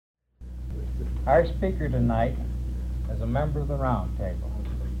Our speaker tonight is a member of the Round Table.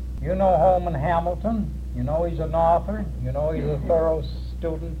 You know Holman Hamilton. You know he's an author. You know he's a thorough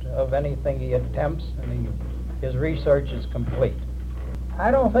student of anything he attempts, and his research is complete.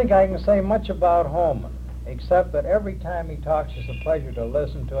 I don't think I can say much about Holman, except that every time he talks, it's a pleasure to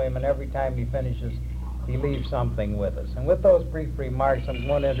listen to him, and every time he finishes, he leaves something with us. And with those brief remarks, I'm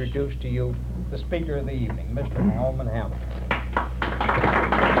going to introduce to you the speaker of the evening, Mr. Holman Hamilton.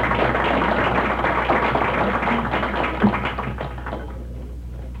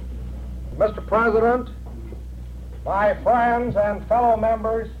 Mr. President, my friends and fellow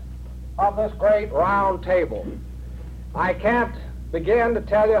members of this great round table, I can't begin to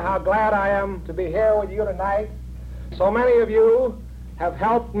tell you how glad I am to be here with you tonight. So many of you have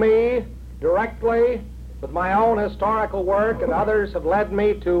helped me directly with my own historical work, and others have led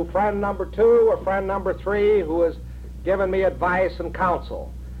me to friend number 2 or friend number 3 who has given me advice and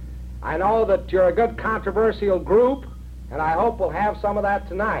counsel. I know that you're a good controversial group, and I hope we'll have some of that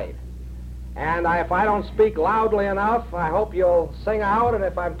tonight. And if I don't speak loudly enough, I hope you'll sing out, and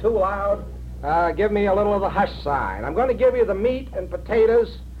if I'm too loud, give me a little of the hush sign. I'm going to give you the meat and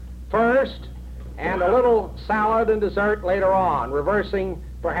potatoes first, and a little salad and dessert later on, reversing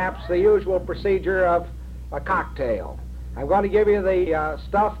perhaps the usual procedure of a cocktail. I'm going to give you the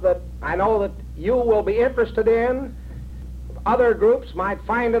stuff that I know that you will be interested in. Other groups might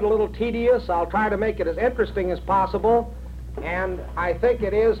find it a little tedious. I'll try to make it as interesting as possible, and I think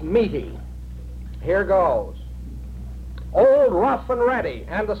it is meaty. Here goes. Old Rough and Ready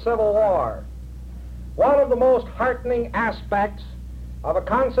and the Civil War. One of the most heartening aspects of a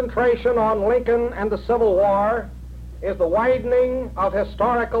concentration on Lincoln and the Civil War is the widening of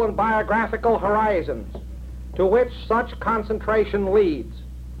historical and biographical horizons to which such concentration leads.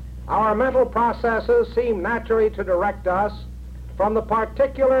 Our mental processes seem naturally to direct us from the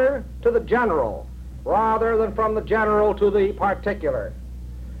particular to the general, rather than from the general to the particular.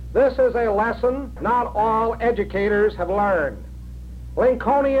 This is a lesson not all educators have learned.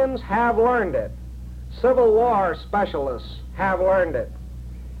 Lincolnians have learned it. Civil War specialists have learned it.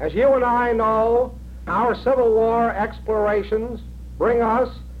 As you and I know, our Civil War explorations bring us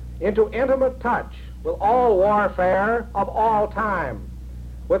into intimate touch with all warfare of all time,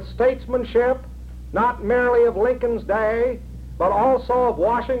 with statesmanship not merely of Lincoln's day, but also of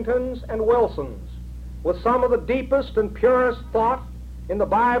Washington's and Wilson's, with some of the deepest and purest thought in the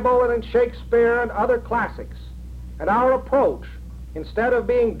Bible and in Shakespeare and other classics. And our approach, instead of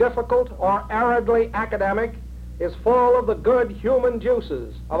being difficult or aridly academic, is full of the good human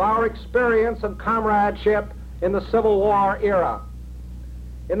juices of our experience and comradeship in the Civil War era.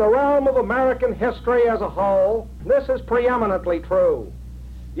 In the realm of American history as a whole, this is preeminently true.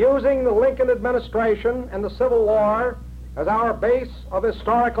 Using the Lincoln administration and the Civil War as our base of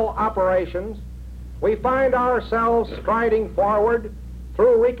historical operations, we find ourselves striding forward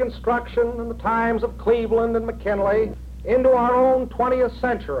through Reconstruction and the times of Cleveland and McKinley into our own 20th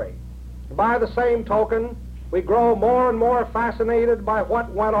century. By the same token, we grow more and more fascinated by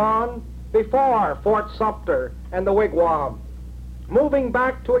what went on before Fort Sumter and the Wigwam, moving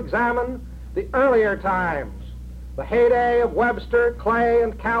back to examine the earlier times, the heyday of Webster, Clay,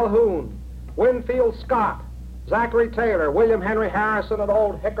 and Calhoun, Winfield Scott, Zachary Taylor, William Henry Harrison, and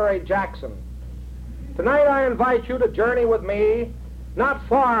old Hickory Jackson. Tonight I invite you to journey with me, not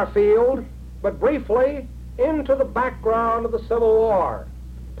far afield, but briefly into the background of the Civil War,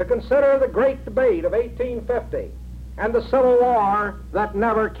 to consider the great debate of 1850 and the Civil War that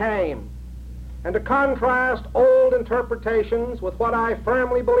never came, and to contrast old interpretations with what I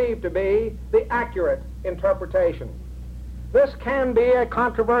firmly believe to be the accurate interpretation. This can be a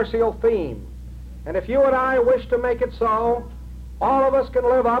controversial theme, and if you and I wish to make it so, all of us can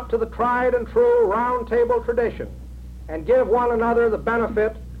live up to the tried and true round table tradition and give one another the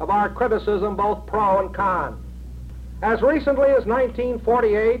benefit of our criticism, both pro and con. As recently as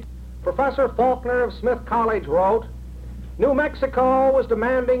 1948, Professor Faulkner of Smith College wrote, New Mexico was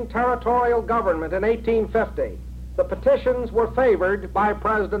demanding territorial government in 1850. The petitions were favored by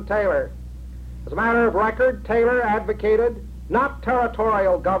President Taylor. As a matter of record, Taylor advocated not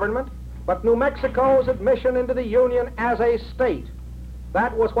territorial government, but New Mexico's admission into the Union as a state.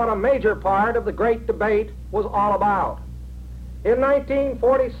 That was what a major part of the great debate was all about. In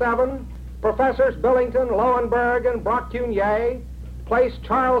 1947, Professors Billington, Lowenberg, and Brocunier placed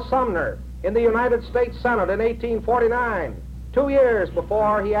Charles Sumner in the United States Senate in 1849, 2 years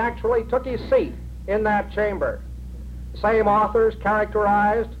before he actually took his seat in that chamber. The same authors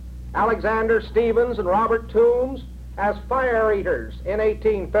characterized Alexander Stephens and Robert Toombs as fire eaters in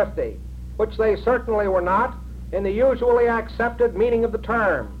 1850, which they certainly were not in the usually accepted meaning of the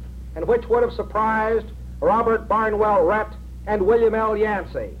term. and which would have surprised Robert Barnwell Rhett and William L.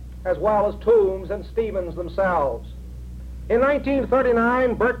 Yancey, as well as Toombs and Stevens themselves. In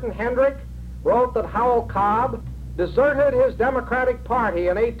 1939, Burton Hendrick wrote that Howell Cobb deserted his Democratic Party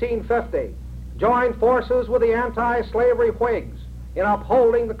in 1850, joined forces with the anti-slavery Whigs in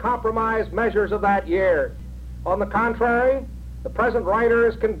upholding the compromise measures of that year. On the contrary, the present writer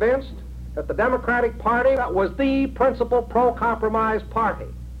is convinced that the Democratic Party was the principal pro-compromise party.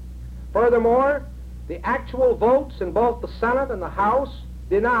 Furthermore, the actual votes in both the Senate and the House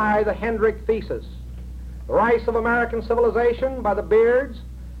deny the Hendrick thesis. The Rise of American Civilization by the Beards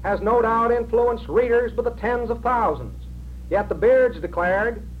has no doubt influenced readers by the tens of thousands. Yet the Beards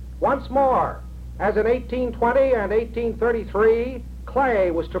declared, once more, as in 1820 and 1833,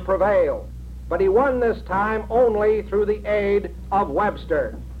 Clay was to prevail, but he won this time only through the aid of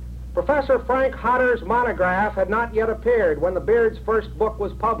Webster. Professor Frank Hodder's monograph had not yet appeared when the Beards' first book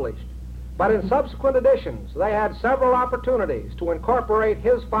was published, but in subsequent editions they had several opportunities to incorporate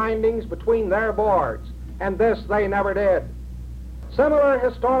his findings between their boards, and this they never did. Similar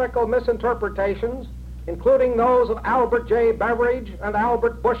historical misinterpretations, including those of Albert J. Beveridge and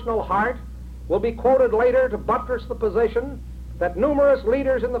Albert Bushnell Hart, will be quoted later to buttress the position that numerous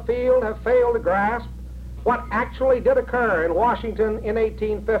leaders in the field have failed to grasp what actually did occur in Washington in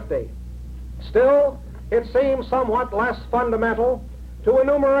 1850. Still, it seems somewhat less fundamental to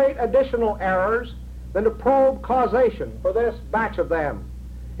enumerate additional errors than to probe causation for this batch of them,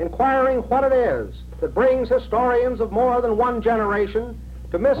 inquiring what it is that brings historians of more than one generation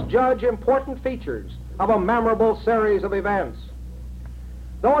to misjudge important features of a memorable series of events.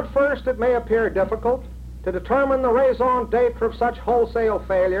 Though at first it may appear difficult to determine the raison d'etre of such wholesale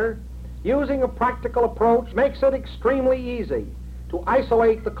failure, using a practical approach makes it extremely easy to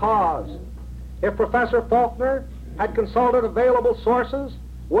isolate the cause. If Professor Faulkner had consulted available sources,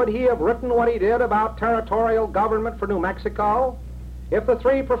 would he have written what he did about territorial government for New Mexico? If the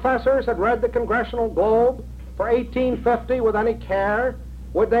three professors had read the Congressional Globe for 1850 with any care,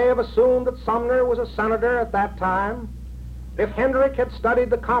 would they have assumed that Sumner was a senator at that time? If Hendrick had studied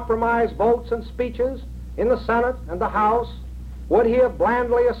the compromise votes and speeches in the Senate and the House, would he have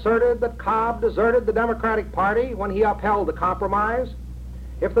blandly asserted that Cobb deserted the Democratic Party when he upheld the compromise?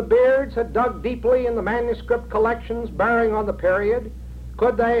 If the Beards had dug deeply in the manuscript collections bearing on the period,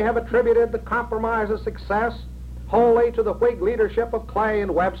 could they have attributed the compromise's success wholly to the Whig leadership of Clay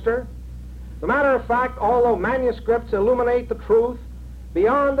and Webster? As a matter of fact, although manuscripts illuminate the truth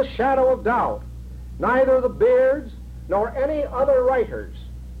beyond the shadow of doubt, neither the Beards nor any other writers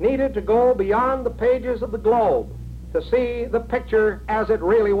needed to go beyond the pages of the Globe to see the picture as it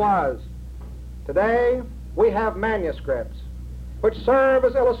really was. Today, we have manuscripts which serve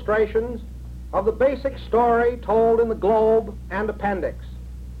as illustrations of the basic story told in the Globe and appendix.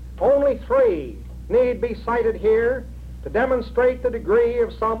 Only three need be cited here to demonstrate the degree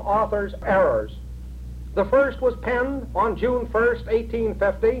of some authors' errors. The first was penned on June 1st,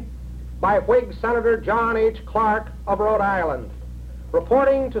 1850, by Whig Senator John H. Clark of Rhode Island.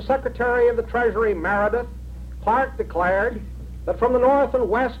 Reporting to Secretary of the Treasury Meredith, Clark declared that from the North and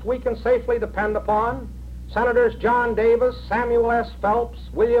West we can safely depend upon Senators John Davis, Samuel S. Phelps,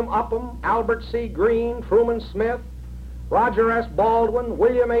 William Upham, Albert C. Greene, Truman Smith, Roger S. Baldwin,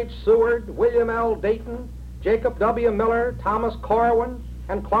 William H. Seward, William L. Dayton, Jacob W. Miller, Thomas Corwin,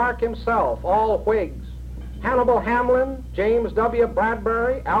 and Clark himself, all Whigs. Hannibal Hamlin, James W.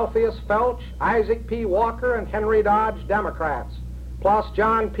 Bradbury, Alpheus Felch, Isaac P. Walker, and Henry Dodge, Democrats, plus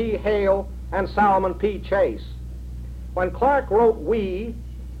John P. Hale and Salmon P. Chase. When Clark wrote "we,"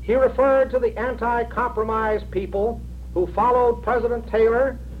 he referred to the anti-compromise people who followed President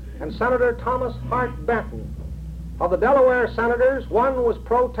Taylor and Senator Thomas Hart Benton. Of the Delaware senators, one was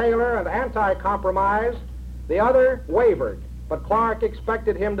pro-Taylor and anti-compromise, the other wavered, but Clark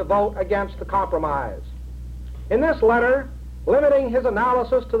expected him to vote against the compromise. In this letter, limiting his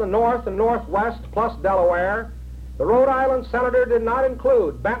analysis to the North and Northwest plus Delaware, the Rhode Island senator did not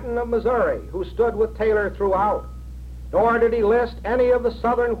include Benton of Missouri, who stood with Taylor throughout, nor did he list any of the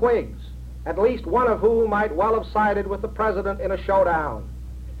Southern Whigs, at least one of whom might well have sided with the president in a showdown.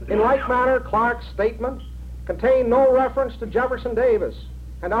 In like manner, Clark's statement contained no reference to Jefferson Davis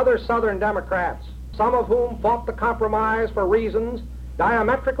and other Southern Democrats, some of whom fought the compromise for reasons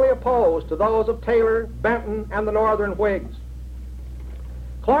diametrically opposed to those of Taylor, Benton, and the Northern Whigs.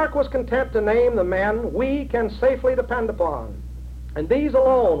 Clark was content to name the men we can safely depend upon, and these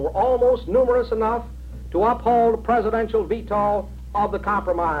alone were almost numerous enough to uphold the presidential veto of the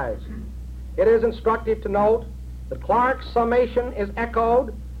compromise. It is instructive to note that Clark's summation is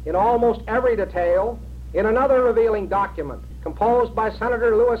echoed in almost every detail in another revealing document, composed by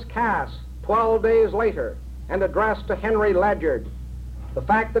Senator Lewis Cass 12 days later and addressed to Henry Ledyard. The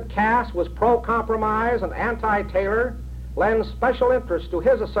fact that Cass was pro-compromise and anti-Taylor lends special interest to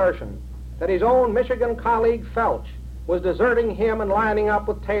his assertion that his own Michigan colleague Felch was deserting him and lining up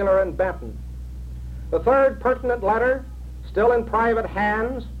with Taylor and Benton. The third pertinent letter, still in private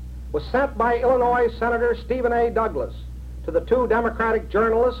hands, was sent by Illinois Senator Stephen A. Douglas to the two Democratic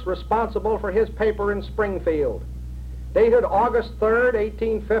journalists responsible for his paper in Springfield. Dated August 3rd,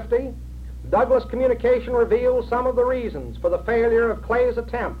 1850, Douglas' communication reveals some of the reasons for the failure of Clay's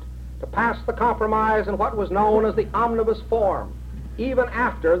attempt to pass the compromise in what was known as the omnibus form, even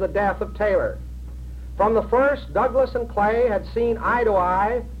after the death of Taylor. From the first, Douglas and Clay had seen eye to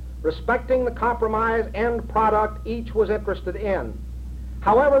eye, respecting the compromise end product each was interested in.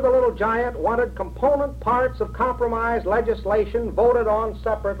 However, the little giant wanted component parts of compromise legislation voted on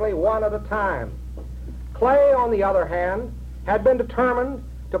separately, one at a time. Clay, on the other hand, had been determined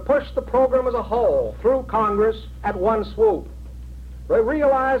to push the program as a whole through Congress at one swoop.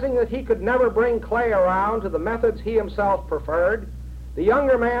 Realizing that he could never bring Clay around to the methods he himself preferred, the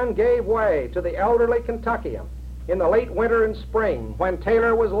younger man gave way to the elderly Kentuckian in the late winter and spring when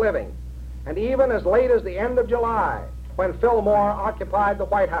Taylor was living, and even as late as the end of July when Fillmore occupied the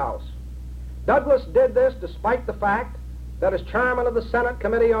White House. Douglas did this despite the fact that as chairman of the Senate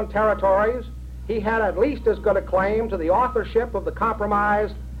Committee on Territories, he had at least as good a claim to the authorship of the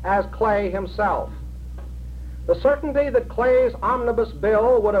compromise as Clay himself. The certainty that Clay's omnibus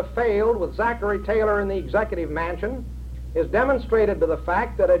bill would have failed with Zachary Taylor in the executive mansion is demonstrated by the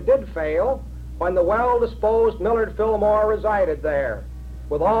fact that it did fail when the well-disposed Millard Fillmore resided there,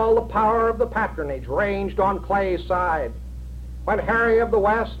 with all the power of the patronage ranged on Clay's side. When Harry of the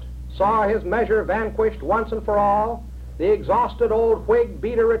West saw his measure vanquished once and for all, the exhausted old Whig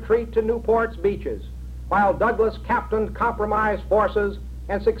beat a retreat to Newport's beaches, while Douglas captained compromise forces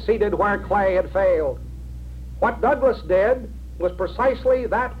and succeeded where Clay had failed. What Douglas did was precisely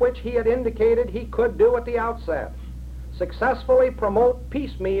that which he had indicated he could do at the outset: successfully promote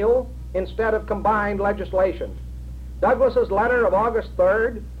piecemeal instead of combined legislation. Douglas's letter of August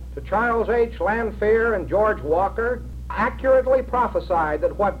 3rd to Charles H. Lanphier and George Walker accurately prophesied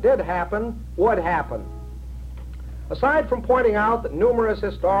that what did happen would happen. Aside from pointing out that numerous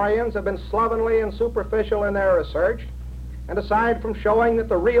historians have been slovenly and superficial in their research, and aside from showing that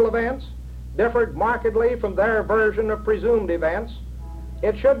the real events differed markedly from their version of presumed events,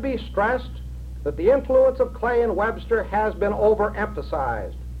 it should be stressed that the influence of Clay and Webster has been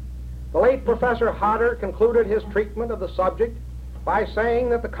overemphasized. The late Professor Hodder concluded his treatment of the subject by saying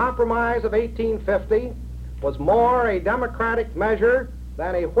that the Compromise of 1850 was more a Democratic measure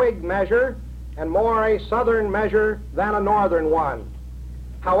than a Whig measure, and more a Southern measure than a Northern one.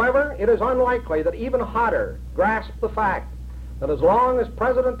 However, it is unlikely that even Hodder grasped the fact that as long as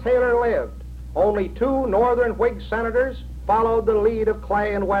President Taylor lived, only two Northern Whig senators followed the lead of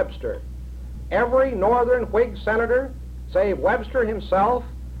Clay and Webster. Every Northern Whig senator, save Webster himself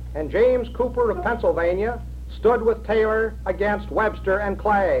and James Cooper of Pennsylvania, stood with Taylor against Webster and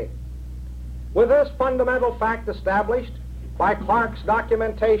Clay. With this fundamental fact established by Clark's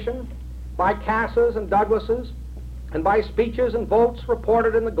documentation, by Cass's and Douglas's, and by speeches and votes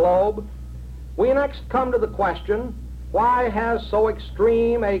reported in the Globe, we next come to the question, why has so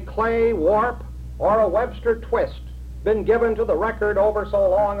extreme a Clay warp or a Webster twist been given to the record over so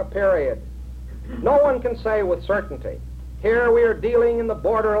long a period? No one can say with certainty. Here we are dealing in the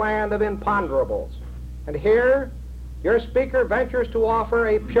borderland of imponderables, and here your speaker ventures to offer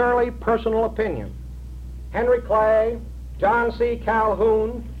a purely personal opinion. Henry Clay, John C.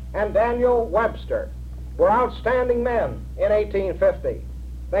 Calhoun, and Daniel Webster were outstanding men in 1850.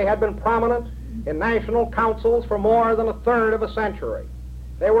 They had been prominent in national councils for more than a third of a century.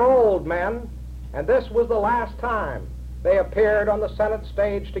 They were old men, and this was the last time they appeared on the Senate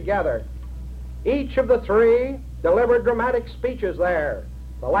stage together. Each of the three delivered dramatic speeches there,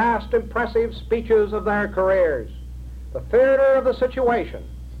 the last impressive speeches of their careers. The theater of the situation,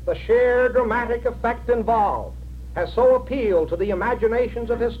 the sheer dramatic effect involved, has so appealed to the imaginations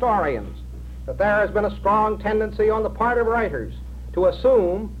of historians that there has been a strong tendency on the part of writers to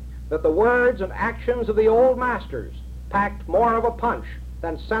assume that the words and actions of the old masters packed more of a punch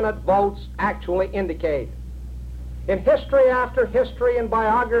than Senate votes actually indicate. In history after history and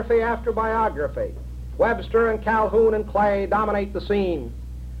biography after biography, Webster and Calhoun and Clay dominate the scene.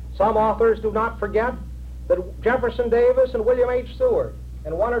 Some authors do not forget that Jefferson Davis and William H. Seward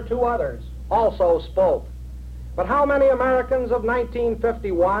and one or two others also spoke. But how many Americans of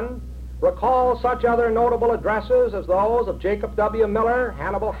 1951 recall such other notable addresses as those of Jacob W. Miller,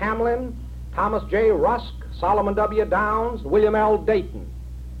 Hannibal Hamlin, Thomas J. Rusk, Solomon W. Downs, William L. Dayton?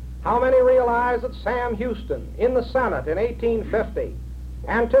 How many realize that Sam Houston, in the Senate in 1850,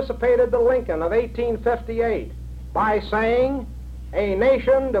 anticipated the Lincoln of 1858 by saying, "A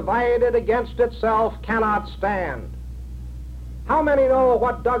nation divided against itself cannot stand"? How many know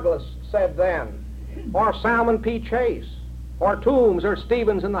what Douglas said then, or Salmon P. Chase, or Toombs or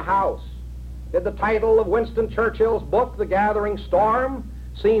Stevens in the House? Did the title of Winston Churchill's book, The Gathering Storm,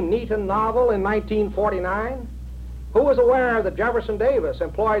 seem neat and novel in 1949? Who was aware that Jefferson Davis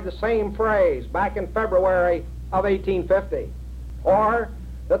employed the same phrase back in February of 1850? Or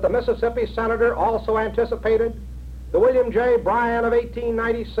that the Mississippi senator also anticipated the William J. Bryan of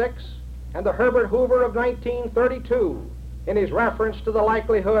 1896 and the Herbert Hoover of 1932 in his reference to the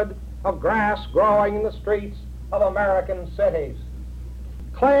likelihood of grass growing in the streets of American cities?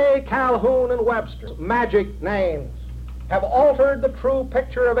 Clay, Calhoun, and Webster's magic names have altered the true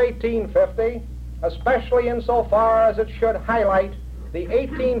picture of 1850, especially insofar as it should highlight the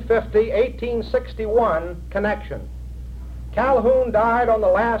 1850-1861 connection. Calhoun died on the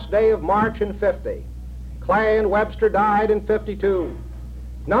last day of March in 50. Clay and Webster died in 52.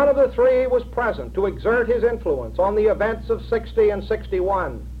 None of the three was present to exert his influence on the events of 60 and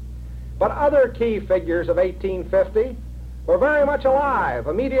 61. But other key figures of 1850 were very much alive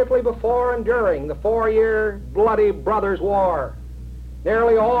immediately before and during the 4-year bloody Brothers' War.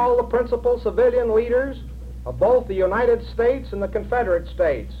 Nearly all the principal civilian leaders of both the United States and the Confederate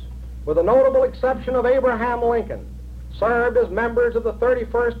States, with the notable exception of Abraham Lincoln, served as members of the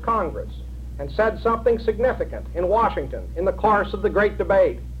 31st Congress and said something significant in Washington in the course of the Great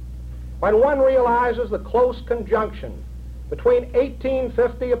Debate. When one realizes the close conjunction between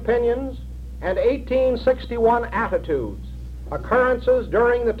 1850 opinions and 1861 attitudes, occurrences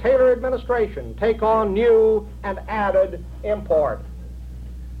during the Taylor administration take on new and added import.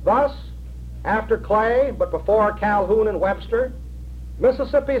 Thus, after Clay, but before Calhoun and Webster,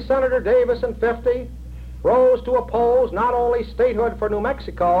 Mississippi Senator Davis in 50 rose to oppose not only statehood for New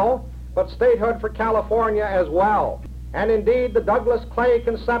Mexico, but statehood for California as well, and indeed the Douglas-Clay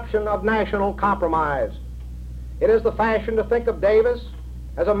conception of national compromise. It is the fashion to think of Davis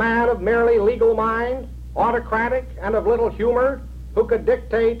as a man of merely legal mind, autocratic, and of little humor, who could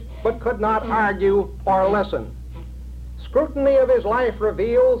dictate but could not argue or listen. Scrutiny of his life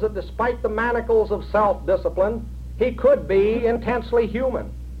reveals that despite the manacles of self-discipline, he could be intensely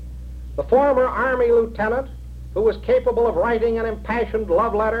human. The former Army lieutenant, who was capable of writing an impassioned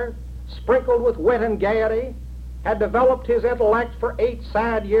love letter, sprinkled with wit and gaiety, had developed his intellect for 8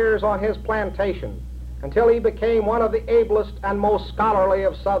 sad years on his plantation, until he became one of the ablest and most scholarly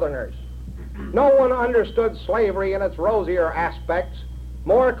of Southerners. No one understood slavery in its rosier aspects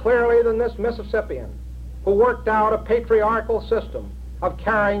more clearly than this Mississippian, who worked out a patriarchal system of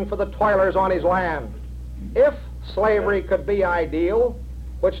caring for the toilers on his land. If slavery could be ideal,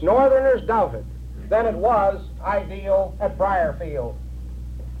 which Northerners doubted, then it was ideal at Briarfield.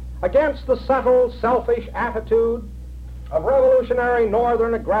 Against the settled, selfish attitude of revolutionary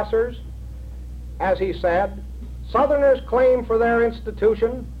Northern aggressors, as he said, Southerners claim for their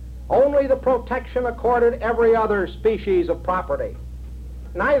institution only the protection accorded every other species of property.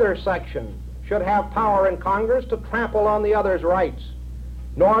 Neither section should have power in Congress to trample on the other's rights.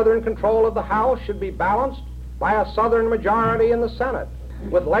 Northern control of the House should be balanced by a Southern majority in the Senate.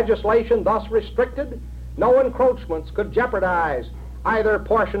 With legislation thus restricted, no encroachments could jeopardize either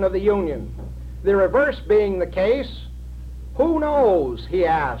portion of the Union. The reverse being the case, who knows, he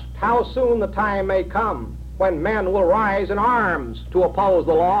asked, how soon the time may come when men will rise in arms to oppose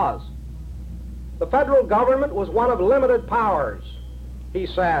the laws. The federal government was one of limited powers, he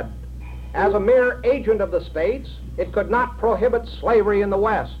said. As a mere agent of the states, it could not prohibit slavery in the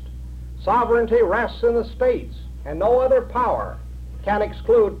West. Sovereignty rests in the states, and no other power can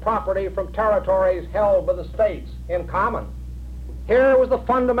exclude property from territories held by the states in common. Here was the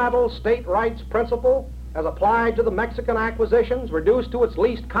fundamental state rights principle, as applied to the Mexican acquisitions, reduced to its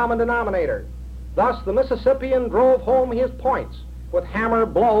least common denominator. Thus, the Mississippian drove home his points with hammer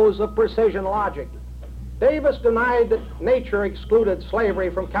blows of precision logic. Davis denied that nature excluded slavery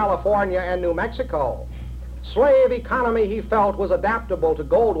from California and New Mexico. Slave economy, he felt, was adaptable to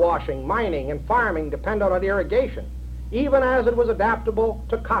gold washing, mining, and farming dependent on irrigation, even as it was adaptable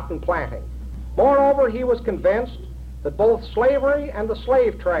to cotton planting. Moreover, he was convinced that both slavery and the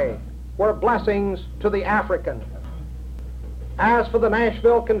slave trade were blessings to the African. As for the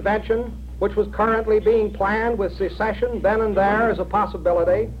Nashville Convention, which was currently being planned with secession then and there as a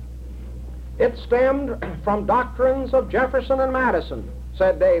possibility, it stemmed from doctrines of Jefferson and Madison,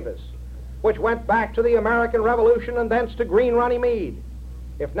 said Davis, which went back to the American Revolution and thence to Green Runnymede.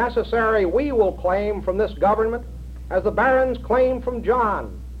 If necessary, we will claim from this government, as the barons claimed from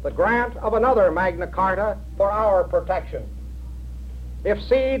John, the grant of another Magna Carta for our protection. If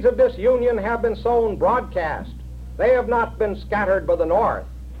seeds of disunion have been sown broadcast, they have not been scattered by the North.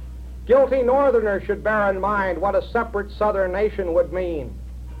 Guilty Northerners should bear in mind what a separate Southern nation would mean.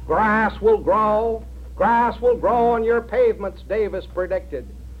 Grass will grow on your pavements, Davis predicted,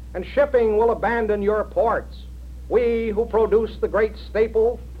 and shipping will abandon your ports. We who produce the great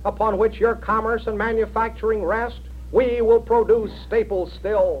staple upon which your commerce and manufacturing rest, we will produce staples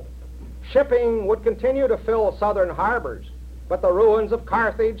still. Shipping would continue to fill southern harbors, but the ruins of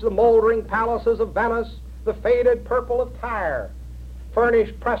Carthage, the moldering palaces of Venice, the faded purple of Tyre,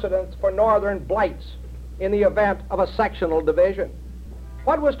 furnished precedents for northern blights in the event of a sectional division.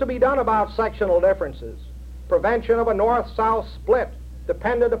 What was to be done about sectional differences? Prevention of a north-south split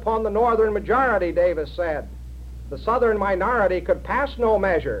depended upon the northern majority, Davis said. The southern minority could pass no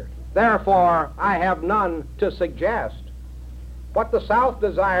measure. Therefore, I have none to suggest. What the South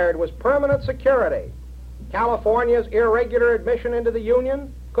desired was permanent security. California's irregular admission into the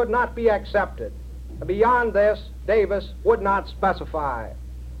Union could not be accepted. Beyond this, Davis would not specify.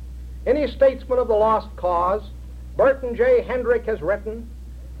 Any statesman of the lost cause, Burton J. Hendrick has written,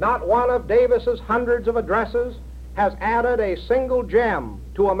 not one of Davis's hundreds of addresses has added a single gem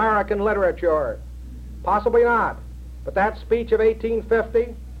to American literature. Possibly not, but that speech of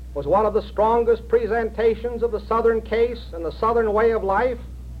 1850 was one of the strongest presentations of the Southern case and the Southern way of life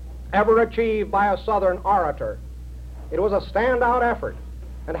ever achieved by a Southern orator. It was a standout effort,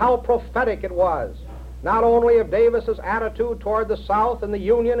 and how prophetic it was, not only of Davis's attitude toward the South and the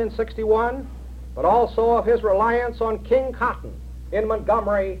Union in '61, but also of his reliance on King Cotton in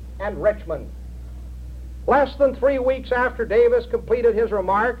Montgomery and Richmond. Less than 3 weeks after Davis completed his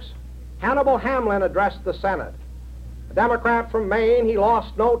remarks, Hannibal Hamlin addressed the Senate. A Democrat from Maine, he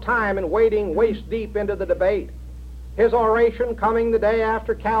lost no time in wading waist-deep into the debate. His oration, coming the day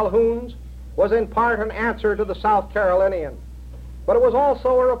after Calhoun's, was in part an answer to the South Carolinian, but it was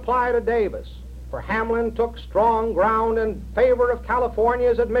also a reply to Davis, for Hamlin took strong ground in favor of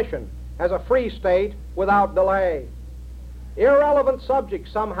California's admission as a free state without delay. Irrelevant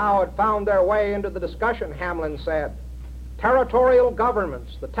subjects somehow had found their way into the discussion, Hamlin said. Territorial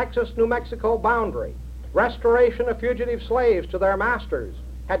governments, the Texas-New Mexico boundary, restoration of fugitive slaves to their masters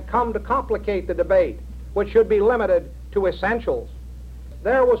had come to complicate the debate, which should be limited to essentials.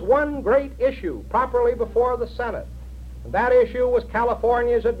 There was one great issue properly before the Senate, and that issue was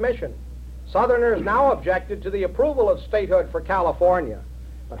California's admission. Southerners now objected to the approval of statehood for California,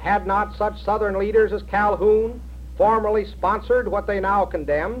 but had not such Southern leaders as Calhoun formally sponsored what they now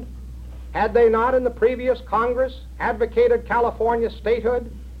condemned? Had they not in the previous Congress advocated California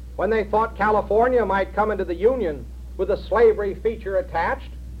statehood when they thought California might come into the Union with a slavery feature attached?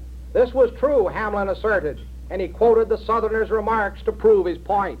 This was true, Hamlin asserted, and he quoted the Southerners' remarks to prove his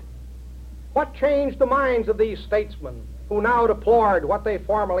point. What changed the minds of these statesmen who now deplored what they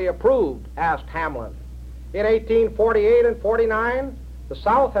formerly approved? Asked Hamlin. In 1848 and 49, the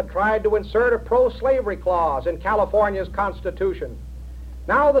South had tried to insert a pro-slavery clause in California's Constitution.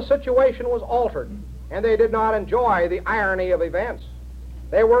 Now the situation was altered, and they did not enjoy the irony of events.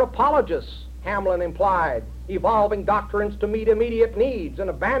 They were apologists, Hamlin implied, evolving doctrines to meet immediate needs and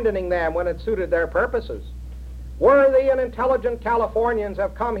abandoning them when it suited their purposes. Worthy and intelligent Californians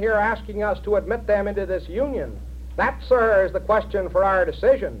have come here asking us to admit them into this union. That, sir, is the question for our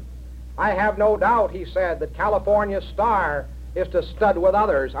decision. I have no doubt, he said, that California's star is to stud with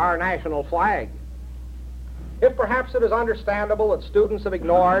others our national flag. If perhaps it is understandable that students have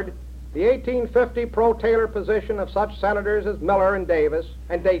ignored the 1850 pro-Taylor position of such senators as Miller and Davis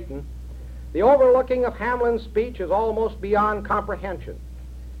and Dayton, the overlooking of Hamlin's speech is almost beyond comprehension.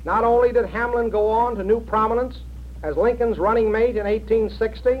 Not only did Hamlin go on to new prominence as Lincoln's running mate in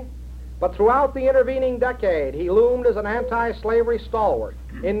 1860, but throughout the intervening decade he loomed as an anti-slavery stalwart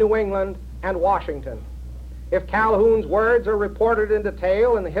in New England and Washington. If Calhoun's words are reported in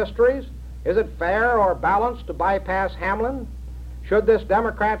detail in the histories, is it fair or balanced to bypass Hamlin? Should this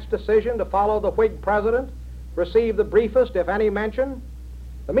Democrat's decision to follow the Whig president receive the briefest, if any, mention?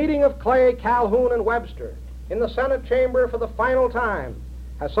 The meeting of Clay, Calhoun, and Webster in the Senate chamber for the final time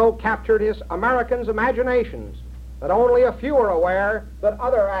has so captured his Americans' imaginations that only a few are aware that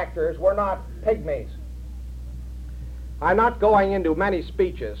other actors were not pygmies. I'm not going into many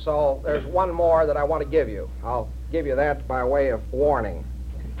speeches, so there's one more that I want to give you. I'll give you that by way of warning.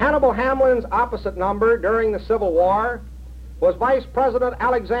 Hannibal Hamlin's opposite number during the Civil War was Vice President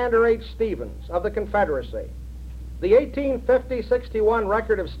Alexander H. Stephens of the Confederacy. The 1850-61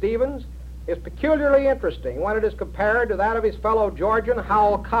 record of Stephens is peculiarly interesting when it is compared to that of his fellow Georgian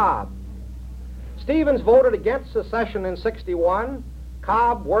Howell Cobb. Stevens voted against secession in '61.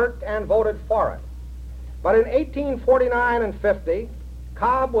 Cobb worked and voted for it. But in 1849 and 50,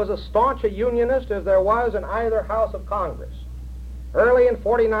 Cobb was as staunch a Unionist as there was in either House of Congress. Early in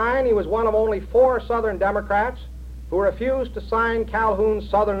 '49, he was one of only 4 Southern Democrats who refused to sign Calhoun's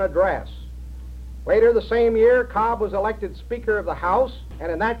Southern Address. Later the same year, Cobb was elected Speaker of the House,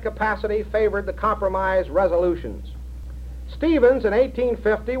 and in that capacity favored the compromise resolutions. Stevens in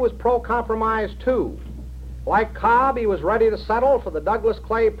 1850 was pro-compromise too. Like Cobb, he was ready to settle for the Douglas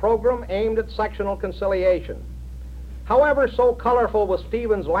Clay program aimed at sectional conciliation. However, so colorful was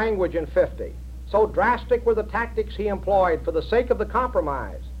Stevens' language in '50, so drastic were the tactics he employed for the sake of the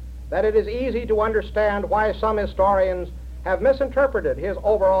compromise, that it is easy to understand why some historians have misinterpreted his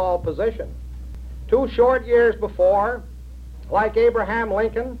overall position. 2 short years before, like Abraham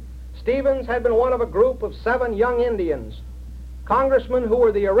Lincoln, Stevens had been one of a group of 7 young Indians, congressmen who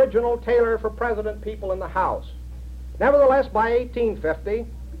were the original Taylor for President people in the House. Nevertheless, by 1850,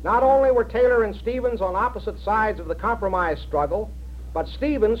 not only were Taylor and Stevens on opposite sides of the compromise struggle, but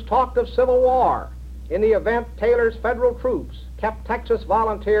Stevens talked of civil war in the event Taylor's federal troops kept Texas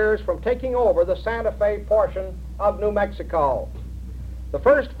volunteers from taking over the Santa Fe portion of New Mexico. The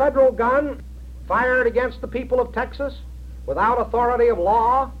first federal gun fired against the people of Texas without authority of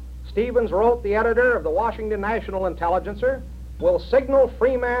law, Stevens wrote the editor of the Washington National Intelligencer, will signal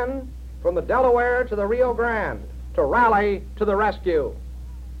free men from the Delaware to the Rio Grande to rally to the rescue.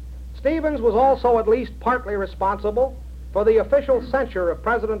 Stevens was also at least partly responsible for the official censure of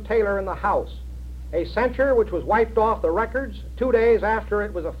President Taylor in the House, a censure which was wiped off the records 2 days after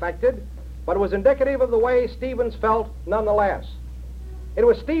it was effected, but was indicative of the way Stevens felt nonetheless. It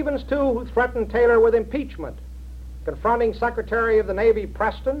was Stevens, too, who threatened Taylor with impeachment. Confronting Secretary of the Navy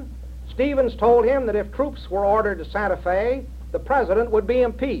Preston, Stevens told him that if troops were ordered to Santa Fe, the president would be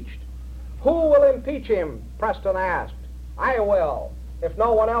impeached. "Who will impeach him?" Preston asked. "I will, if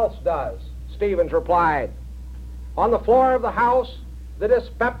no one else does," Stevens replied. On the floor of the House, the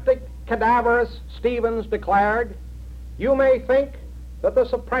dyspeptic, cadaverous Stevens declared, "You may think that the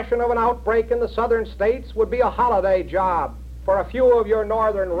suppression of an outbreak in the southern states would be a holiday job for a few of your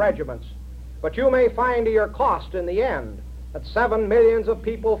northern regiments, but you may find to your cost in the end that 7 millions of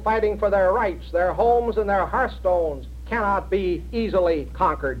people fighting for their rights, their homes, and their hearthstones cannot be easily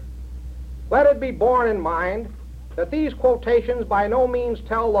conquered." Let it be borne in mind that these quotations by no means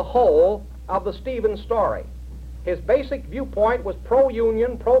tell the whole of the Stevens story. His basic viewpoint was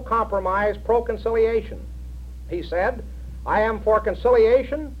pro-union, pro-compromise, pro-conciliation. He said, "I am for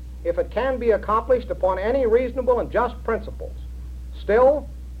conciliation if it can be accomplished upon any reasonable and just principles." Still,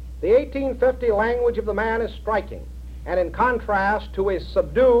 the 1850 language of the man is striking, and in contrast to his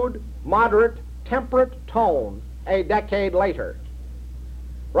subdued, moderate, temperate tone a decade later.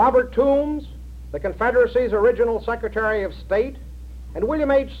 Robert Toombs, the Confederacy's original Secretary of State, and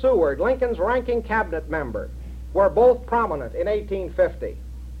William H. Seward, Lincoln's ranking cabinet member, were both prominent in 1850.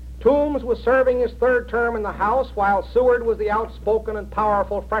 Toombs was serving his 3rd term in the House, while Seward was the outspoken and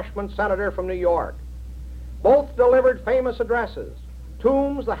powerful freshman senator from New York. Both delivered famous addresses,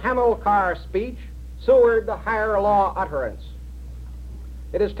 Toombs the Hamilcar speech, Seward the higher law utterance.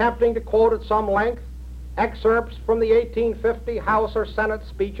 It is tempting to quote at some length excerpts from the 1850 House or Senate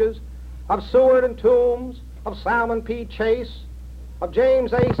speeches of Seward and Toombs, of Salmon P. Chase, of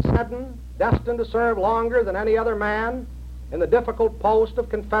James A. Seddon, destined to serve longer than any other man in the difficult post of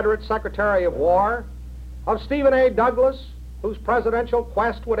Confederate Secretary of War, of Stephen A. Douglas, whose presidential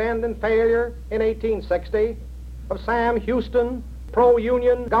quest would end in failure in 1860, of Sam Houston,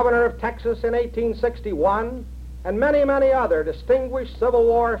 pro-Union governor of Texas in 1861, and many, many other distinguished Civil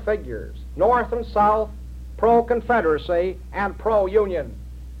War figures, North and South, pro-Confederacy, and pro-Union.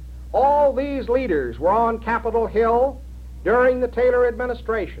 All these leaders were on Capitol Hill during the Taylor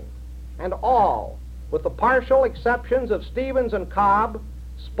administration, and all, with the partial exceptions of Stevens and Cobb,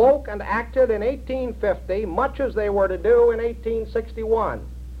 spoke and acted in 1850 much as they were to do in 1861,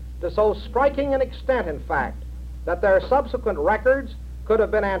 to so striking an extent, in fact, that their subsequent records could have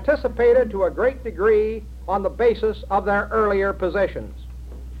been anticipated to a great degree on the basis of their earlier positions.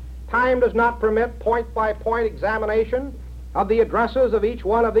 Time does not permit point-by-point examination of the addresses of each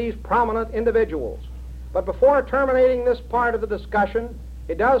one of these prominent individuals, but before terminating this part of the discussion,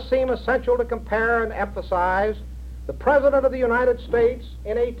 it does seem essential to compare and emphasize the President of the United States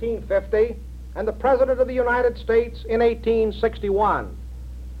in 1850 and the President of the United States in 1861.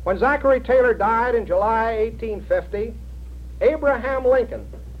 When Zachary Taylor died in July 1850, Abraham Lincoln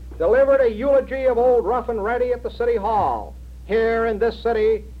delivered a eulogy of old Rough and Ready at the City Hall, here in this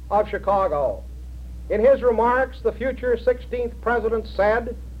city of Chicago. In his remarks, the future 16th president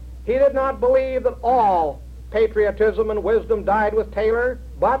said he did not believe that all patriotism and wisdom died with Taylor,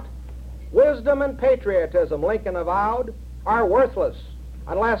 but wisdom and patriotism, Lincoln avowed, are worthless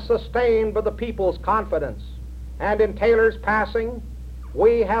unless sustained by the people's confidence. And in Taylor's passing,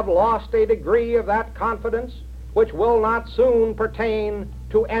 we have lost a degree of that confidence which will not soon pertain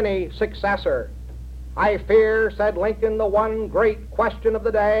to any successor. I fear, said Lincoln, the one great question of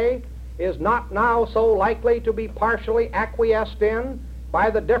the day is not now so likely to be partially acquiesced in by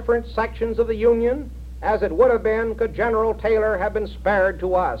the different sections of the Union as it would have been could General Taylor have been spared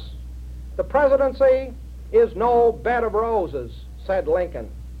to us. The presidency is no bed of roses, said Lincoln.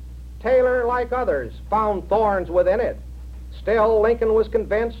 Taylor, like others, found thorns within it. Still, Lincoln was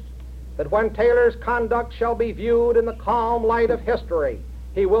convinced that when Taylor's conduct shall be viewed in the calm light of history,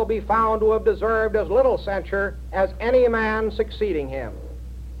 he will be found to have deserved as little censure as any man succeeding him.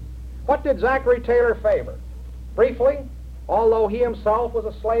 What did Zachary Taylor favor? Briefly, although he himself was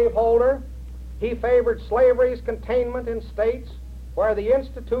a slaveholder, he favored slavery's containment in states where the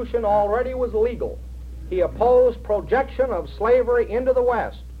institution already was legal. He opposed projection of slavery into the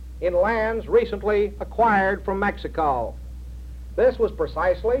West in lands recently acquired from Mexico. This was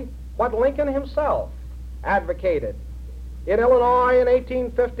precisely what Lincoln himself advocated. In Illinois in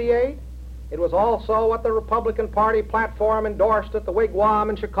 1858, it was also what the Republican Party platform endorsed at the Wigwam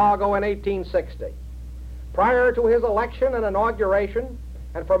in Chicago in 1860. Prior to his election and inauguration,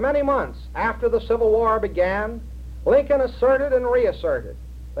 and for many months after the Civil War began, Lincoln asserted and reasserted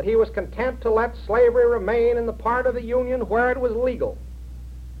that he was content to let slavery remain in the part of the Union where it was legal.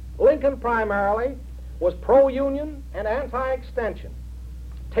 Lincoln primarily was pro-Union and anti-extension.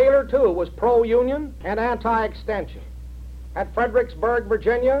 Taylor, too, was pro-Union and anti-extension. At Fredericksburg,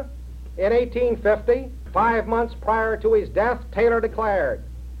 Virginia, in 1850, 5 months prior to his death, Taylor declared,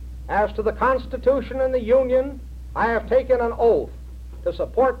 "As to the Constitution and the Union, I have taken an oath to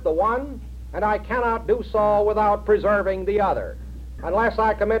support the one, and I cannot do so without preserving the other, unless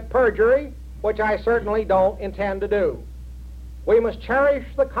I commit perjury, which I certainly don't intend to do. We must cherish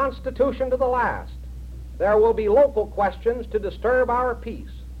the Constitution to the last. There will be local questions to disturb our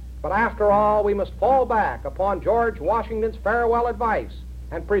peace, but after all, we must fall back upon George Washington's farewell advice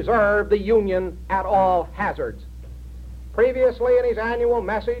and preserve the Union at all hazards." Previously in his annual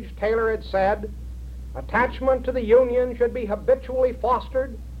message, Taylor had said, "Attachment to the Union should be habitually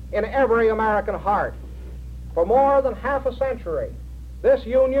fostered in every American heart. For more than half a century, this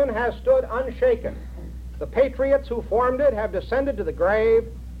Union has stood unshaken. The patriots who formed it have descended to the grave,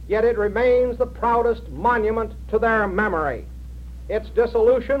 yet it remains the proudest monument to their memory. Its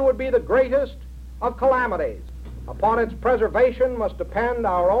dissolution would be the greatest of calamities. Upon its preservation must depend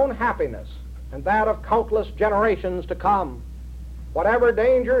our own happiness and that of countless generations to come. Whatever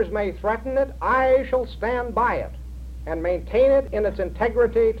dangers may threaten it, I shall stand by it and maintain it in its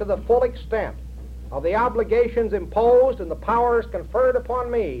integrity to the full extent of the obligations imposed and the powers conferred upon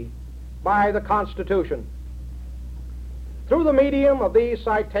me by the Constitution." Through the medium of these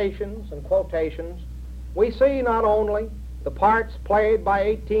citations and quotations, we see not only the parts played by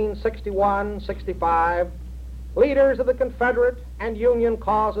 1861-65 leaders of the Confederate and Union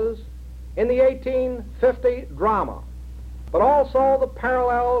causes in the 1850 drama, but also the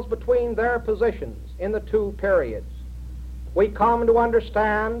parallels between their positions in the two periods. We come to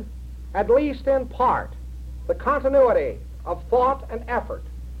understand, at least in part, the continuity of thought and effort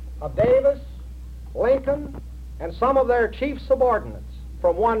of Davis, Lincoln, and some of their chief subordinates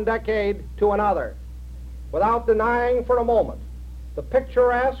from one decade to another, without denying for a moment the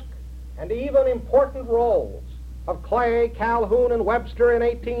picturesque and even important roles of Clay, Calhoun, and Webster in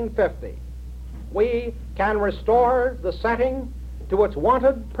 1850. We can restore the setting to its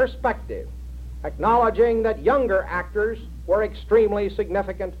wonted perspective, acknowledging that younger actors were extremely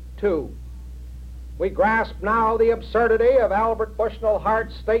significant too. We grasp now the absurdity of Albert Bushnell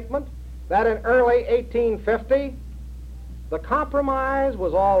Hart's statement that in early 1850 the compromise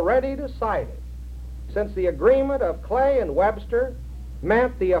was already decided, since the agreement of Clay and Webster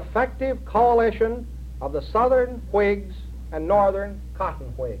meant the effective coalition of the Southern Whigs and Northern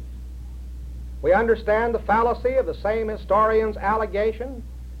Cotton Whigs. We understand the fallacy of the same historian's allegation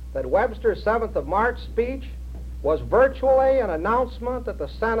that Webster's 7th of March speech was virtually an announcement that the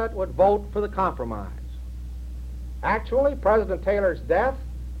Senate would vote for the compromise. Actually, President Taylor's death,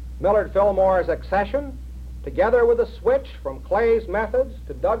 Millard Fillmore's accession, together with the switch from Clay's methods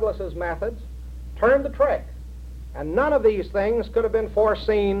to Douglas's methods, turned the trick, and none of these things could have been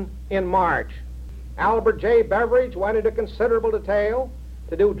foreseen in March. Albert J. Beveridge went into considerable detail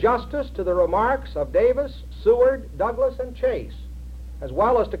to do justice to the remarks of Davis, Seward, Douglas, and Chase, as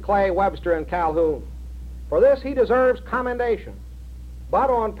well as to Clay, Webster, and Calhoun. For this he deserves commendation. But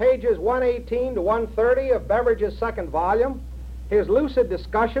on pages 118 to 130 of Beveridge's second volume, his lucid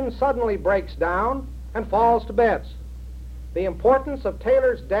discussion suddenly breaks down and falls to bits. The importance of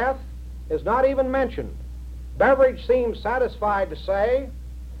Taylor's death is not even mentioned. Beveridge seems satisfied to say,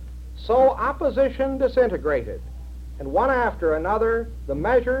 "So opposition disintegrated, and one after another the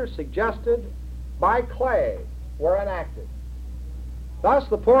measures suggested by Clay were enacted." Thus,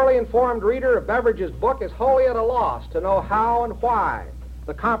 the poorly informed reader of Beveridge's book is wholly at a loss to know how and why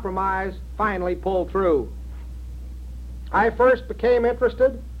the compromise finally pulled through. I first became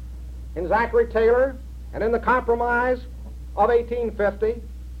interested in Zachary Taylor and in the compromise of 1850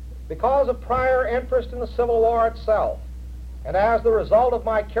 because of prior interest in the Civil War itself, and as the result of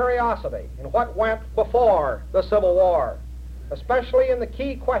my curiosity in what went before the Civil War, especially in the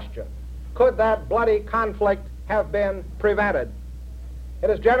key question, could that bloody conflict have been prevented? It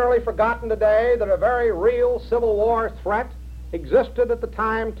is generally forgotten today that a very real Civil War threat existed at the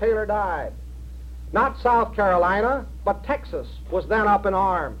time Taylor died. Not South Carolina, but Texas was then up in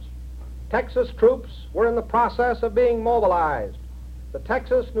arms. Texas troops were in the process of being mobilized. The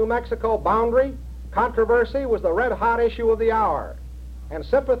Texas-New Mexico boundary controversy was the red-hot issue of the hour, and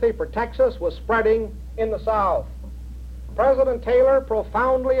sympathy for Texas was spreading in the South. President Taylor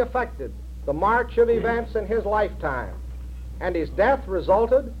profoundly affected the march of events in his lifetime, and his death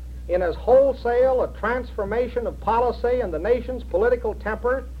resulted in as wholesale a transformation of policy and the nation's political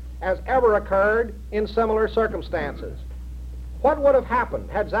temper as ever occurred in similar circumstances. What would have happened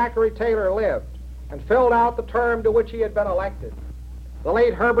had Zachary Taylor lived and filled out the term to which he had been elected? The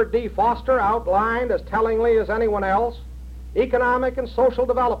late Herbert D. Foster outlined as tellingly as anyone else economic and social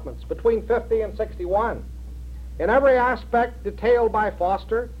developments between 50 and 61. In every aspect detailed by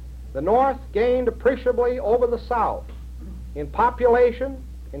Foster, the North gained appreciably over the South in population,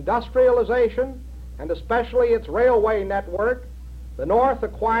 industrialization, and especially its railway network. The North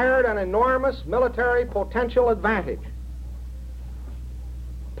acquired an enormous military potential advantage.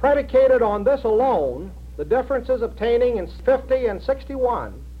 Predicated on this alone, the differences obtaining in 50 and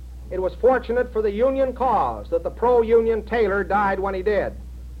 61, it was fortunate for the Union cause that the pro-Union Taylor died when he did.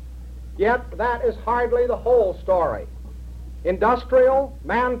 Yet that is hardly the whole story. Industrial,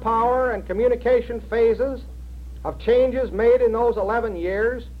 manpower, and communication phases of changes made in those 11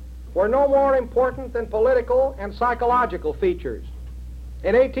 years were no more important than political and psychological features.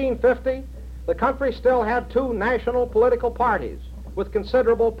 In 1850, the country still had two national political parties with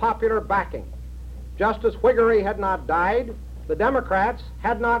considerable popular backing. Just as Whiggery had not died, the Democrats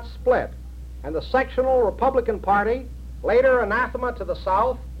had not split, and the sectional Republican Party, later anathema to the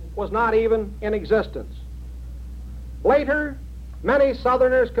South, was not even in existence. Later, many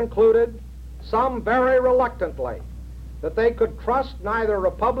Southerners concluded, some very reluctantly, that they could trust neither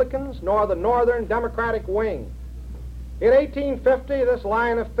Republicans nor the Northern Democratic wing. In 1850, this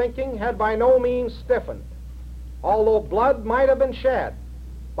line of thinking had by no means stiffened, although blood might have been shed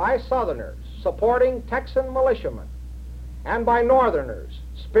by Southerners supporting Texan militiamen and by Northerners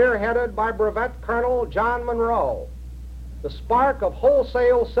spearheaded by Brevet Colonel John Monroe. The spark of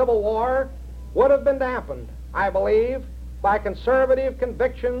wholesale Civil War would have been dampened, I believe, by conservative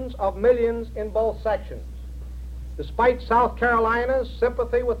convictions of millions in both sections. Despite South Carolina's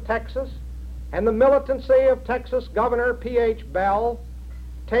sympathy with Texas and the militancy of Texas Governor P.H. Bell,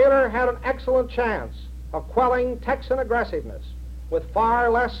 Taylor had an excellent chance of quelling Texan aggressiveness with far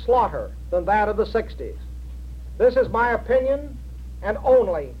less slaughter than that of the 60s. This is my opinion, and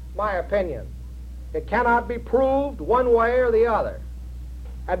only my opinion. It cannot be proved one way or the other.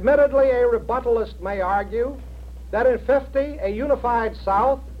 Admittedly, a rebuttalist may argue that in 50, a unified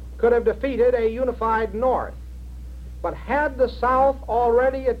South could have defeated a unified North. But had the South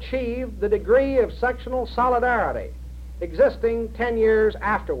already achieved the degree of sectional solidarity existing 10 years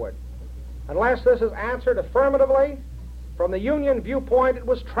afterward? Unless this is answered affirmatively, from the Union viewpoint it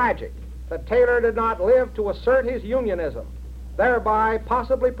was tragic that Taylor did not live to assert his unionism, thereby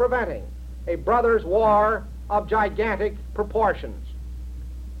possibly preventing a brothers' war of gigantic proportions.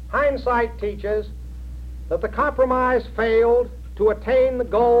 Hindsight teaches that the compromise failed to attain the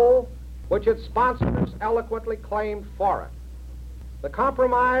goal which its sponsors eloquently claimed for it. The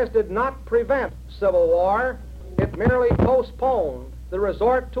compromise did not prevent civil war, it merely postponed the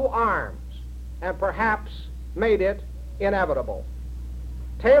resort to arms and perhaps made it inevitable.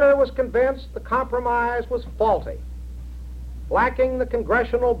 Taylor was convinced the compromise was faulty, lacking the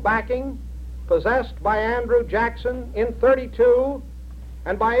congressional backing possessed by Andrew Jackson in 32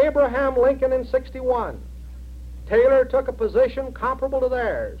 and by Abraham Lincoln in 61. Taylor took a position comparable to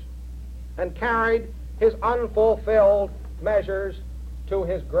theirs and carried his unfulfilled measures to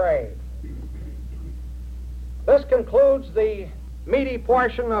his grave. This concludes the meaty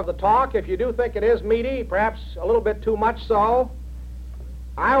portion of the talk. If you do think it is meaty, perhaps a little bit too much so,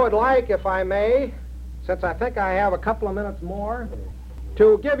 I would like, if I may, since I think I have a couple of minutes more,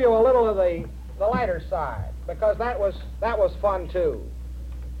 to give you a little of the lighter side, because that was fun too.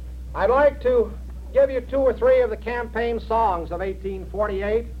 I'd like to give you 2 or 3 of the campaign songs of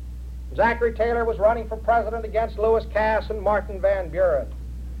 1848. Zachary Taylor was running for president against Lewis Cass and Martin Van Buren.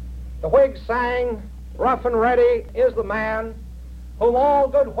 The Whigs sang, "Rough and ready is the man whom all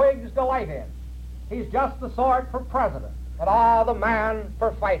good Whigs delight in. He's just the sort for president, and the man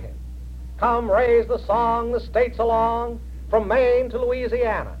for fighting. Come, raise the song, the states along, from Maine to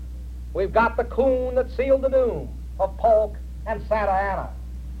Louisiana. We've got the coon that sealed the doom of Polk and Santa Ana."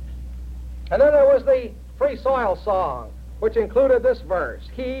 And then there was the Free Soil song, which included this verse: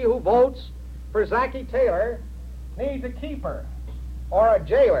 "He who votes for Zachy Taylor needs a keeper or a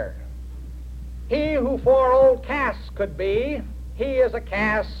jailer. He who for old Cass could be, he is a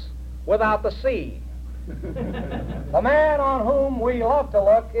Cass without the C." The man on whom we love to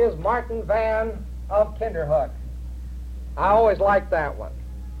look is Martin Van of Kinderhook. I always liked that one.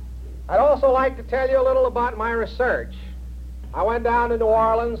 I'd also like to tell you a little about my research. I went down to New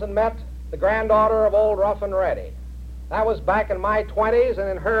Orleans and met the granddaughter of old Rough and Ready. That was back in my 20s and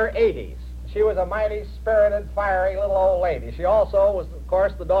in her 80s. She was a mighty spirited, fiery little old lady. She also was, of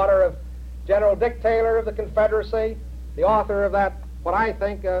course, the daughter of General Dick Taylor of the Confederacy, the author of that, what I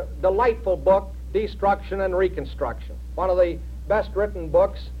think, a delightful book, Destruction and Reconstruction, one of the best-written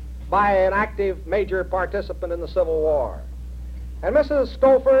books by an active major participant in the Civil War. And Mrs.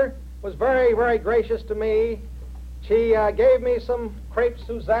 Stouffer was very, very gracious to me. She gave me some crepe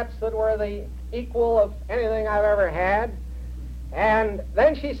Suzettes that were the equal of anything I've ever had. And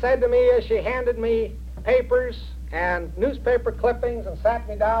then she said to me, as she handed me papers and newspaper clippings and sat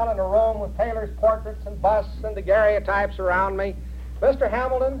me down in a room with Taylor's portraits and busts and daguerreotypes around me, "Mr.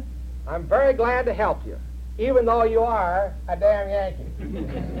 Hamilton, I'm very glad to help you, even though you are a damn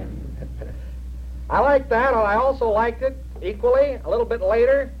Yankee." I liked that, and I also liked it equally a little bit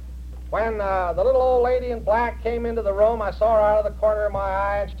later when the little old lady in black came into the room. I saw her out of the corner of my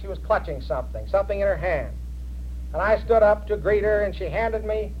eye, and she was clutching something in her hand. And I stood up to greet her, and she handed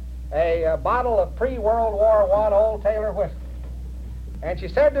me a bottle of pre-World War I Old Taylor whiskey. And she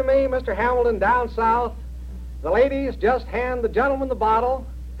said to me, "Mr. Hamilton, down south, the ladies just hand the gentlemen the bottle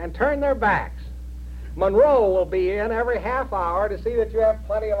and turn their backs. Monroe will be in every half hour to see that you have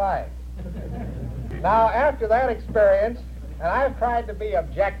plenty of ice." Now, after that experience, and I've tried to be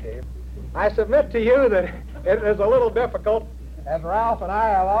objective, I submit to you that it is a little difficult, as Ralph and I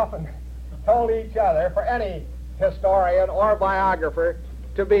have often told each other, for any historian or biographer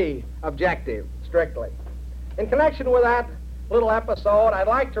to be objective, strictly. In connection with that little episode, I'd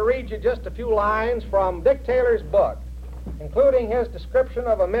like to read you just a few lines from Dick Taylor's book, including his description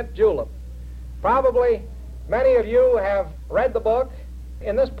of a mint julep. Probably many of you have read the book.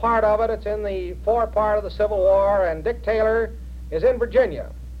 In this part of it, it's in the forepart of the Civil War, and Dick Taylor is in Virginia,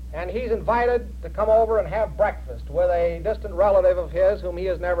 and he's invited to come over and have breakfast with a distant relative of his whom he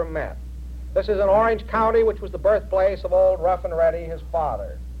has never met. This is in Orange County, which was the birthplace of old Rough and Ready, his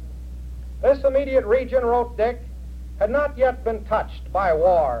father. This immediate region, wrote Dick, had not yet been touched by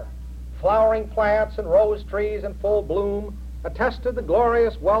war. Flowering plants and rose trees in full bloom attested the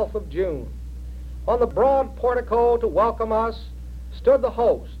glorious wealth of June. On the broad portico to welcome us stood the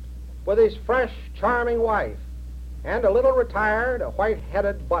host with his fresh, charming wife and a little retired, a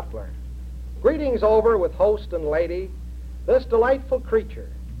white-headed butler. Greetings over with host and lady, this delightful creature,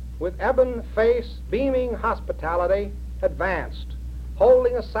 with ebon face, beaming hospitality, advanced,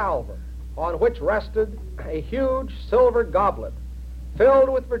 holding a salver on which rested a huge silver goblet filled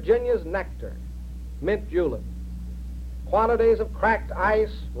with Virginia's nectar, mint julep. Quantities of cracked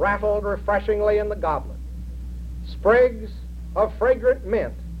ice rattled refreshingly in the goblet. Sprigs of fragrant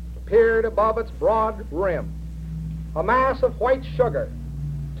mint appeared above its broad rim. A mass of white sugar,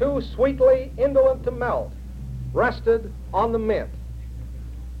 too sweetly indolent to melt, rested on the mint.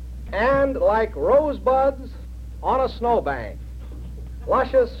 And like rosebuds on a snowbank,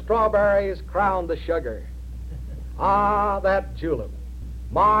 luscious strawberries crowned the sugar. Ah, that julep!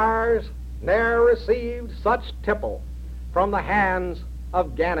 Mars ne'er received such tipple from the hands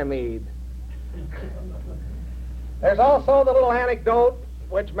of Ganymede. There's also the little anecdote,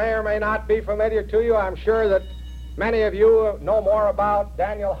 which may or may not be familiar to you. I'm sure that many of you know more about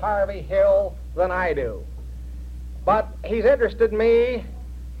Daniel Harvey Hill than I do. But he's interested me,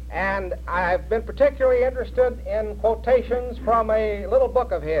 and I've been particularly interested in quotations from a little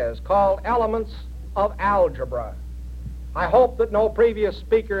book of his called Elements of Algebra. I hope that no previous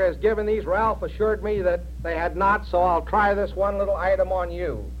speaker has given these. Ralph assured me that they had not, so I'll try this one little item on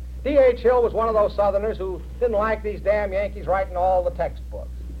you. D.H. Hill was one of those Southerners who didn't like these damn Yankees writing all the textbooks.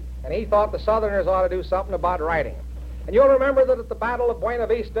 And he thought the Southerners ought to do something about writing them. And you'll remember that at the Battle of Buena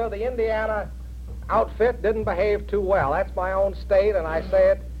Vista, the Indiana outfit didn't behave too well. That's my own state, and I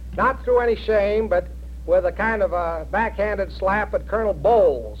say it not through any shame, but with a kind of a backhanded slap at Colonel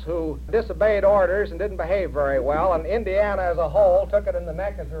Bowles, who disobeyed orders and didn't behave very well, and Indiana as a whole took it in the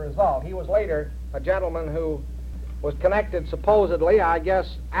neck as a result. He was later a gentleman who was connected, supposedly, I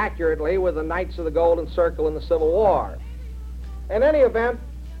guess accurately, with the Knights of the Golden Circle in the Civil War. In any event,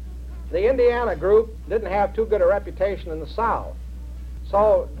 the Indiana group didn't have too good a reputation in the South.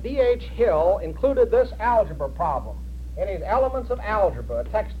 So D.H. Hill included this algebra problem in his Elements of Algebra, a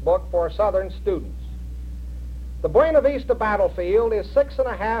textbook for Southern students. The Buena Vista battlefield is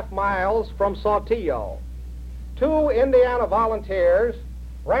 6.5 miles from Saltillo. 2 Indiana volunteers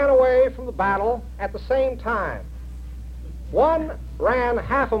ran away from the battle at the same time. One ran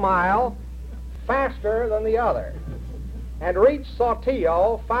half a mile faster than the other and reached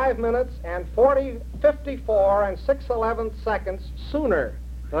Saltillo 5 minutes and 54 and 6/11 seconds sooner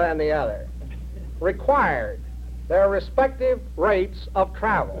than the other. Required their respective rates of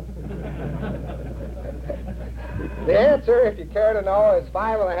travel. The answer, if you care to know, is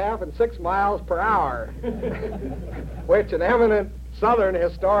 5.5 and 6 miles per hour, which an eminent Southern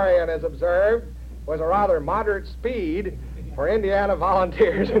historian has observed was a rather moderate speed for Indiana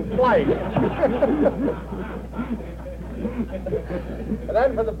volunteers in flight. And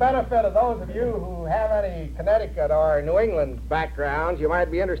then for the benefit of those of you who have any Connecticut or New England backgrounds, you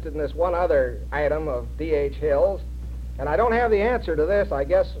might be interested in this one other item of D.H. Hill's. And I don't have the answer to this. I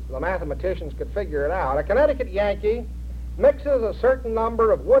guess the mathematicians could figure it out. A Connecticut Yankee mixes a certain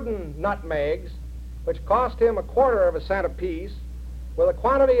number of wooden nutmegs, which cost him 1/4 cent apiece, with a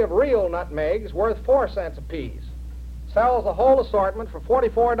quantity of real nutmegs worth 4 cents apiece. Sells the whole assortment for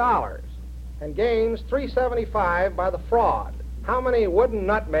 $44 and gains $3.75 by the fraud. How many wooden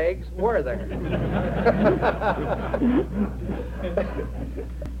nutmegs were there?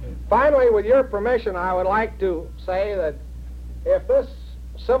 Finally, with your permission, I would like to say that if this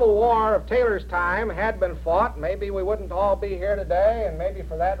Civil War of Taylor's time had been fought, maybe we wouldn't all be here today, and maybe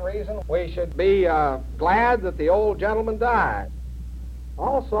for that reason we should be glad that the old gentleman died.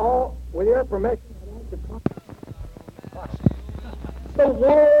 Also, with your permission, I'd like to talk. The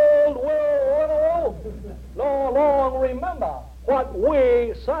world will no long remember what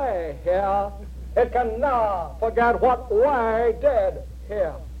we say here. It cannot forget what we did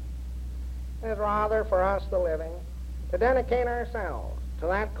here. It's rather for us, the living, to dedicate ourselves to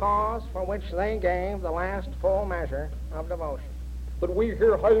that cause for which they gave the last full measure of devotion. But we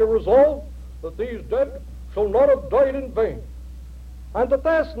here highly resolve that these dead shall not have died in vain, and that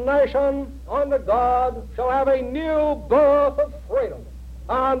this nation under God shall have a new birth of freedom,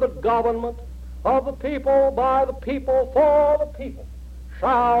 and the government of the people, by the people, for the people,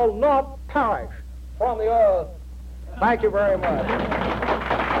 shall not perish from the earth. Thank you very much.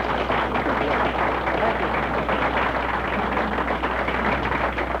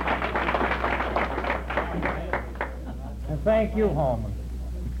 And thank you, Holman.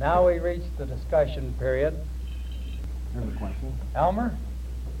 Now we reach the discussion period. There's a question. Elmer,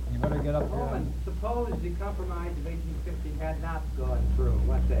 you better get up here. Holman, suppose the compromise of 1850 had not gone through.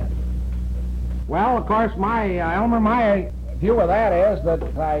 What's that? Well, of course, Elmer, my view of that is that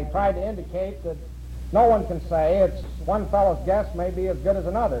I tried to indicate that no one can say it's one fellow's guess may be as good as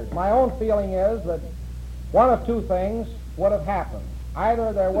another's. My own feeling is that one of two things would have happened.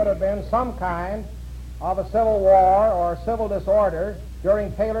 Either there would have been some kind of a civil war or civil disorder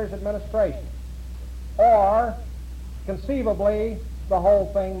during Taylor's administration, or conceivably the whole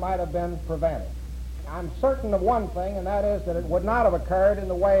thing might have been prevented. I'm certain of one thing, and that is that it would not have occurred in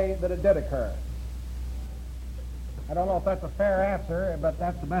the way that it did occur. I don't know if that's a fair answer, but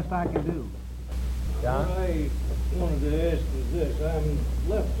that's the best I can do. John? What I wanted to ask is this. I'm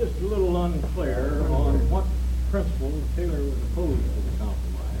left just a little unclear on what principles Taylor was opposed to the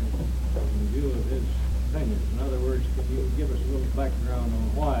compromise in view of his opinions. In other words, can you give us a little background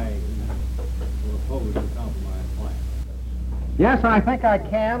on why he was opposed to the compromise plan? Yes, I think I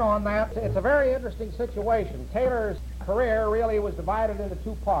can on that. It's a very interesting situation. Taylor's career really was divided into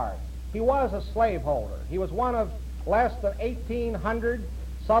two parts. He was a slaveholder. He was one of less than 1,800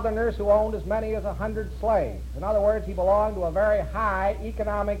 Southerners who owned as many as 100 slaves. In other words, he belonged to a very high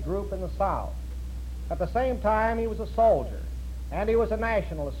economic group in the South. At the same time, he was a soldier, and he was a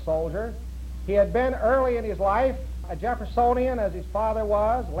nationalist soldier. He had been early in his life a Jeffersonian, as his father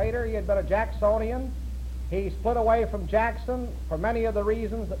was. Later, he had been a Jacksonian. He split away from Jackson for many of the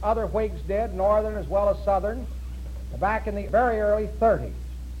reasons that other Whigs did, Northern as well as Southern, back in the very early 30s.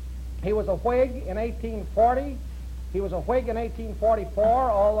 He was a Whig in 1840. He was a Whig in 1844,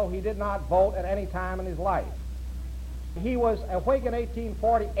 although he did not vote at any time in his life. He was a Whig in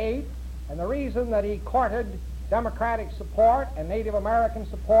 1848, and the reason that he courted Democratic support and Native American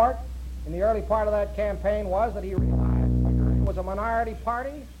support in the early part of that campaign was that he realized it was a minority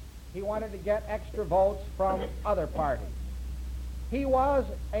party. He wanted to get extra votes from other parties. He was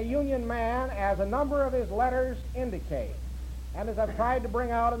a Union man, as a number of his letters indicate, and as I've tried to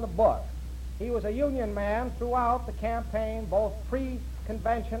bring out in the book. He was a Union man throughout the campaign, both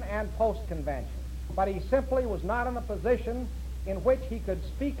pre-convention and post-convention. But he simply was not in a position in which he could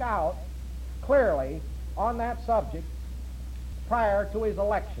speak out clearly on that subject prior to his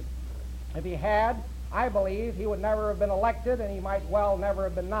election. If he had, I believe he would never have been elected, and he might well never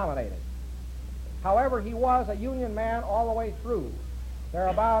have been nominated. However, he was a Union man all the way through. There are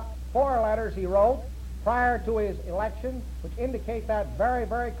about 4 letters he wrote prior to his election which indicate that very,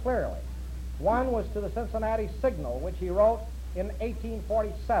 very clearly. One was to the Cincinnati Signal, which he wrote in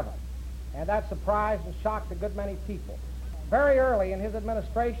 1847, and that surprised and shocked a good many people. Very early in his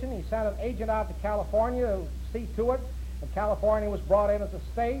administration, he sent an agent out to California to see to it that California was brought in as a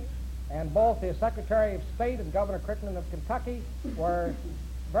state, and both his Secretary of State and Governor Crittenden of Kentucky were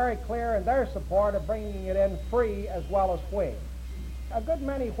very clear in their support of bringing it in free as well as Whig. A good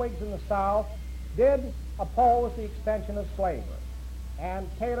many Whigs in the South did oppose the extension of slavery, and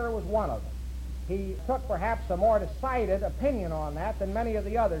Taylor was one of them. He took perhaps a more decided opinion on that than many of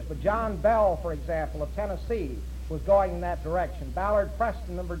the others, but John Bell, for example, of Tennessee, was going in that direction. Ballard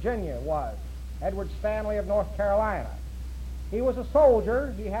Preston of Virginia was. Edward Stanley of North Carolina. He was a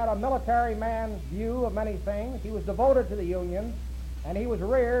soldier. He had a military man's view of many things. He was devoted to the Union, and he was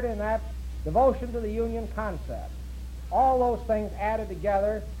reared in that devotion to the Union concept. All those things added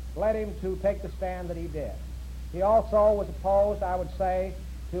together led him to take the stand that he did. He also was opposed, I would say,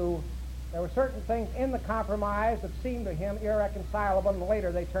 to, there were certain things in the compromise that seemed to him irreconcilable, and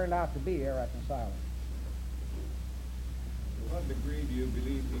later they turned out to be irreconcilable. To what degree do you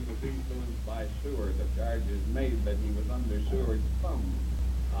believe he was influenced by Seward? The charge is made that he was under Seward's thumb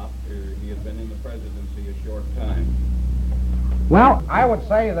after he had been in the presidency a short time. Well, I would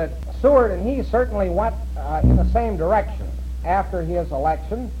say that Seward and he certainly went in the same direction after his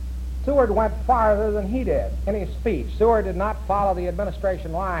election. Seward went farther than he did in his speech. Seward did not follow the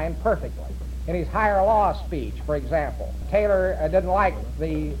administration line perfectly. In his higher law speech, for example, Taylor didn't like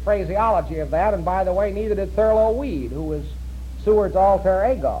the phraseology of that, and by the way, neither did Thurlow Weed, who was Seward's alter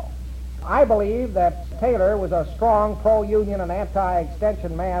ego. I believe that Taylor was a strong pro-union and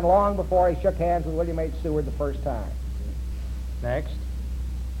anti-extension man long before he shook hands with William H. Seward the first time. Next.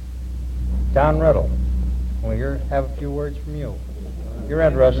 John Riddle. We'll have a few words from you. You're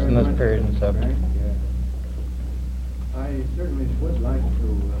interested in this period and subject. I certainly would like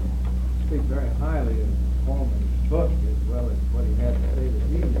to speak very highly of Holman's book as well as what he had to say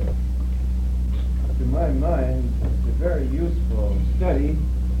this evening. To my mind, it's a very useful study,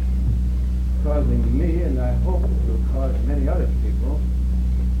 causing me, and I hope it will cause many other people,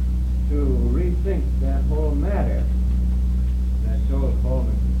 to rethink that whole matter. And I told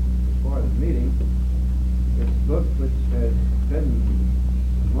Holman before the meeting, this book, which has been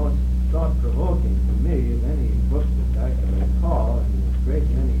the most thought-provoking to me of any book that I can recall in a great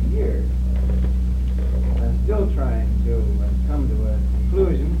many years. I'm still trying to come to a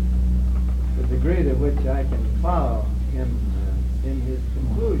conclusion, the degree to which I can follow him in his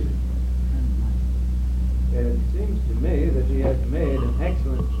conclusion. It seems to me that he has made an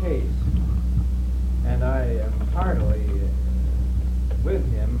excellent case, and I am heartily with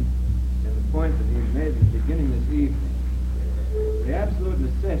him in the point that he made at the beginning this evening. The absolute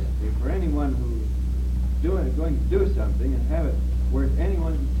necessity for anyone who's going to do something and have it worth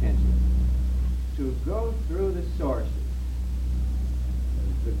anyone's attention to go through the sources.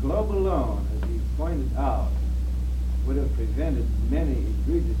 The globe alone, as he pointed out, would have prevented many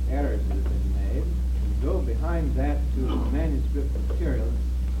egregious errors that have been made. To go behind that to the manuscript material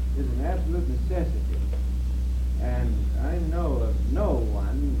is an absolute necessity. And I know of no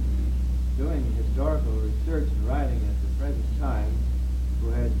one doing historical research and writing at the present time who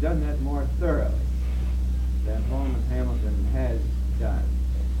has done that more thoroughly than Holman Hamilton has done.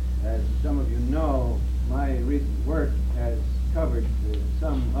 As some of you know, my recent work has covered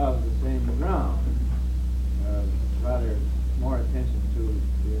some of the same ground, rather more attention to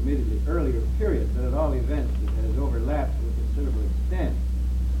the immediately earlier period, but at all events it has overlapped to a considerable extent.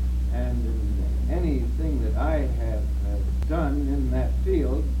 And in anything that I have done in that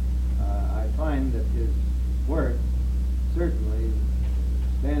field, I find that his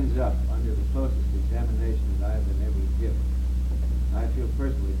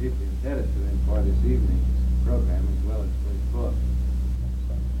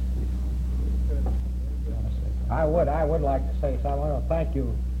I would like to say something. I want to thank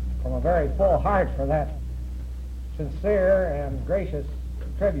you from a very full heart for that sincere and gracious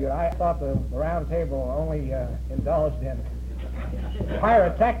tribute. I thought the round table only indulged in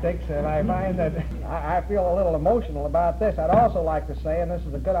pyrotechnics, and I find that I feel a little emotional about this. I'd also like to say, and this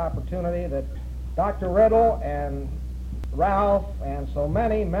is a good opportunity, that Dr. Riddle and Ralph and so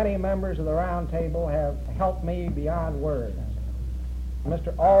many members of the round table have helped me beyond words.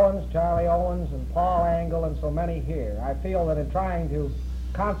 Mr. Owens, Charlie Owens, and Paul Angle, and so many here. I feel that in trying to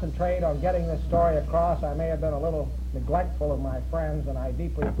concentrate on getting this story across, I may have been a little neglectful of my friends, and I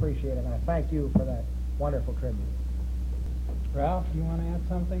deeply appreciate it, and I thank you for that wonderful tribute. Ralph, you want to add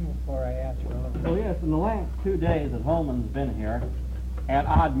something before I ask for a little? Well, yes, in the last 2 days that Holman's been here, at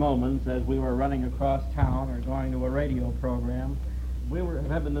odd moments as we were running across town or going to a radio program,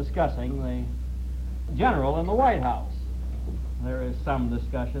 have been discussing the general in the White House. There is some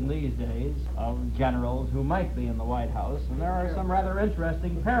discussion these days of generals who might be in the White House, and there are some rather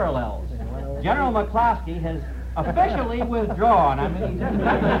interesting parallels. General McCloskey has officially withdrawn. I mean, he just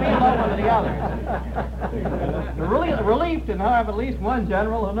doesn't feel over the others. We're really relieved to have at least one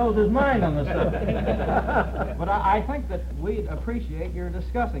general who knows his mind on the subject. But I think that we'd appreciate your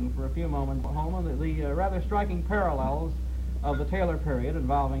discussing for a few moments, Holman, the rather striking parallels of the Taylor period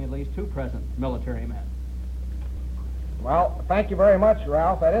involving at least 2 present military men. Well, thank you very much,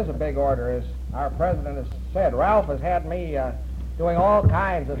 Ralph. That is a big order, as our president has said. Ralph has had me doing all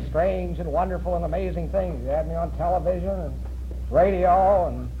kinds of strange and wonderful and amazing things. He had me on television and radio,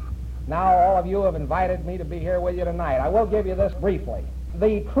 and now all of you have invited me to be here with you tonight. I will give you this briefly.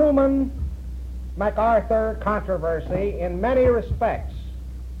 The Truman-MacArthur controversy, in many respects,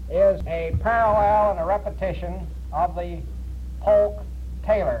 is a parallel and a repetition of the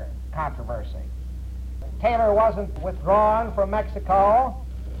Polk-Taylor controversy. Taylor wasn't withdrawn from Mexico,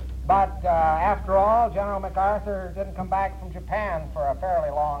 but after all, General MacArthur didn't come back from Japan for a fairly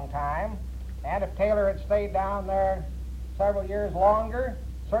long time, and if Taylor had stayed down there several years longer,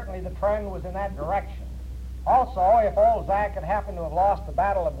 certainly the trend was in that direction. Also, if old Zach had happened to have lost the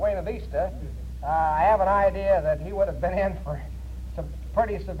Battle of Buena Vista, I have an idea that he would have been in for some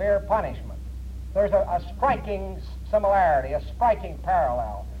pretty severe punishment. There's a striking similarity, a striking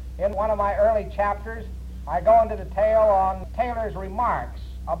parallel. In one of my early chapters, I go into detail on Taylor's remarks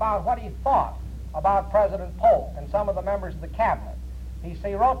about what he thought about President Polk and some of the members of the cabinet.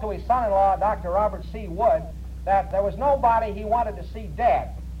 He wrote to his son-in-law, Dr. Robert C. Wood, that there was nobody he wanted to see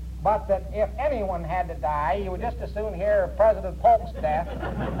dead, but that if anyone had to die, he would just as soon hear of President Polk's death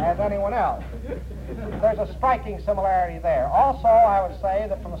as anyone else. There's a striking similarity there. Also, I would say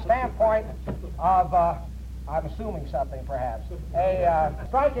that from the standpoint of I'm assuming something, perhaps. A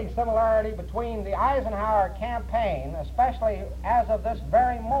striking similarity between the Eisenhower campaign, especially as of this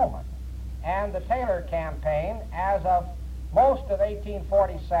very moment, and the Taylor campaign as of most of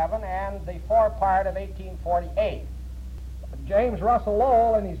 1847 and the forepart of 1848. James Russell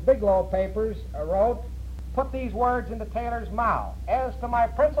Lowell, in his Bigelow papers, wrote, put these words into Taylor's mouth. As to my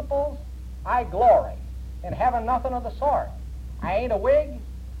principles, I glory. In having nothing of the sort. I ain't a Whig,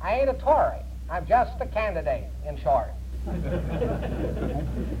 I ain't a Tory. I'm just a candidate, in short.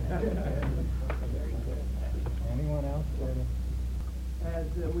 Anyone else? As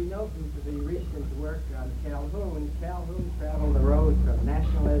we know from the recent work on Calhoun traveled the road from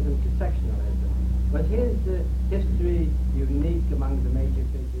nationalism to sectionalism. Was his history unique among the major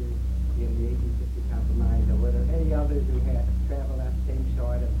figures in the 1850 compromise, or were there any others who had traveled that same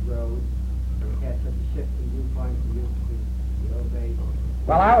sort of road, or had such a shift in viewpoint to use the old days?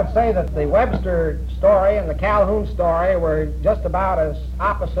 Well, I would say that the Webster story and the Calhoun story were just about as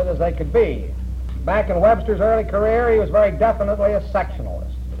opposite as they could be. Back in Webster's early career, he was very definitely a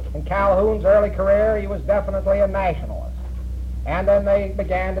sectionalist. In Calhoun's early career, he was definitely a nationalist. And then they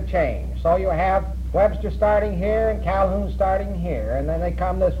began to change. So you have Webster starting here and Calhoun starting here, and then they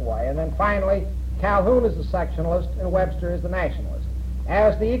come this way. And then finally, Calhoun is the sectionalist and Webster is the nationalist.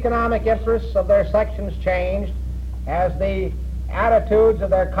 As the economic interests of their sections changed, as the attitudes of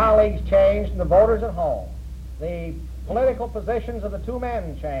their colleagues changed and the voters at home, the political positions of the two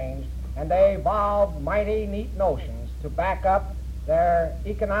men changed, and they evolved mighty neat notions to back up their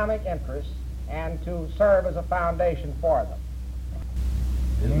economic interests and to serve as a foundation for them.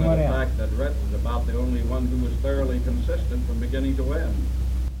 Isn't it a fact that Rhett was about the only one who was thoroughly consistent from beginning to end?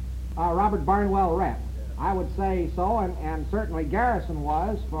 Robert Barnwell Rhett. I would say so, and certainly Garrison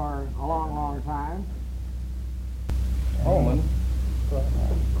was for a long, long time. Holman, I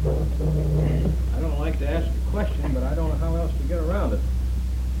don't like to ask a question, but I don't know how else to get around it.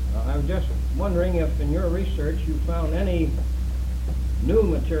 I was just wondering if in your research you found any new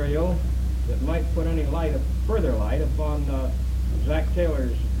material that might put any further light upon Zach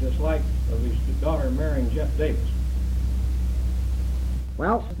Taylor's dislike of his daughter marrying Jeff Davis?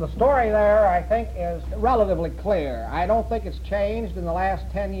 Well, the story there, I think, is relatively clear. I don't think it's changed in the last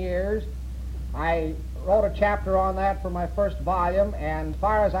 10 years. I wrote a chapter on that for my first volume, and as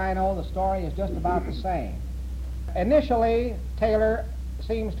far as I know, the story is just about the same. Initially, Taylor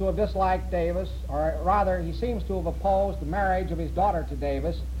seems to have disliked Davis, or rather, he seems to have opposed the marriage of his daughter to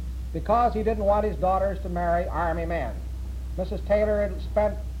Davis because he didn't want his daughters to marry Army men. Mrs. Taylor had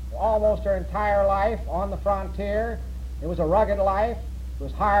spent almost her entire life on the frontier. It was a rugged life. It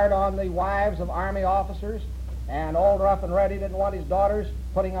was hard on the wives of Army officers, and old Rough and Ready didn't want his daughters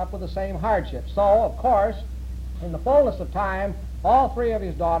putting up with the same hardships. So, of course, in the fullness of time, all three of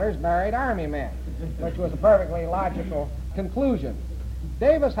his daughters married Army men, which was a perfectly logical conclusion.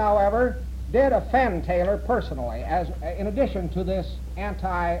 Davis, however, did offend Taylor personally, as in addition to this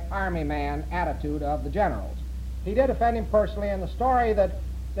anti-Army man attitude of the generals. He did offend him personally, and the story that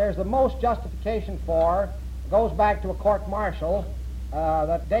there's the most justification for goes back to a court-martial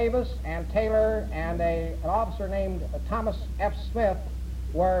that Davis and Taylor and an officer named Thomas F. Smith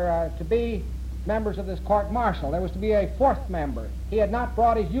were to be members of this court-martial. There was to be a fourth member. He had not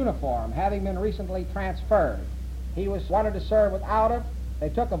brought his uniform, having been recently transferred. He wanted to serve without it. They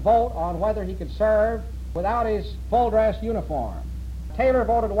took a vote on whether he could serve without his full-dress uniform. Taylor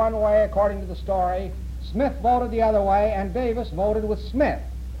voted one way, according to the story. Smith voted the other way, and Davis voted with Smith.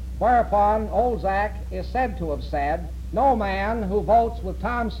 Whereupon old Zach is said to have said, "No man who votes with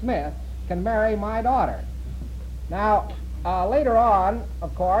Tom Smith can marry my daughter." Now, later on,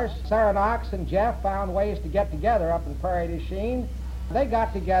 of course, Sarah Knox and Jeff found ways to get together up in Prairie du Chien. They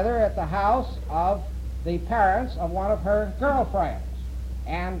got together at the house of the parents of one of her girlfriends.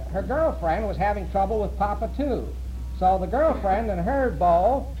 And her girlfriend was having trouble with Papa, too. So the girlfriend and her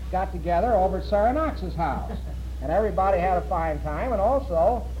beau got together over at Sarah Knox's house. And everybody had a fine time. And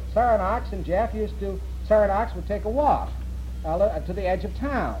also, Sarah Knox and Jeff Sarah Knox would take a walk to the edge of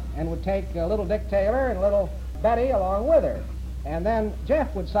town and would take little Dick Taylor and little Betty along with her. And then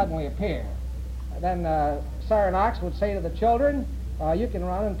Jeff would suddenly appear. And then Sarah Knox would say to the children, "You can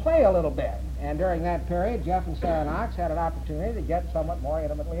run and play a little bit." And during that period, Jeff and Sarah Knox had an opportunity to get somewhat more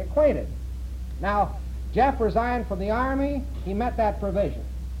intimately acquainted. Now, Jeff resigned from the Army. He met that provision.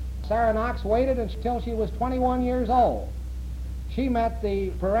 Sarah Knox waited until she was 21 years old. She met the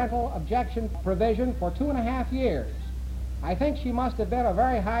parental objection provision for 2.5 years. I think she must have been a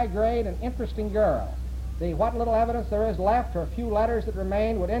very high-grade and interesting girl. What little evidence there is left, or a few letters that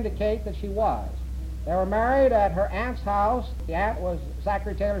remain, would indicate that she was. They were married at her aunt's house. The aunt was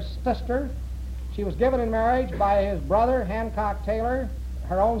Zachary Taylor's sister. She was given in marriage by his brother, Hancock Taylor.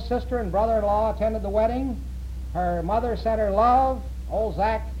 Her own sister and brother-in-law attended the wedding. Her mother sent her love. Old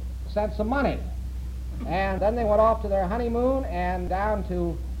Zach sent some money. And then they went off to their honeymoon and down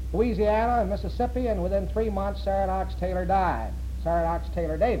to Louisiana and Mississippi, and within 3 months, Sarah Knox Taylor died. Sarah Knox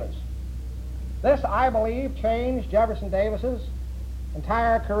Taylor Davis. This, I believe, changed Jefferson Davis's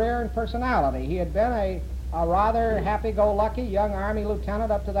entire career and personality. He had been a rather happy-go-lucky young Army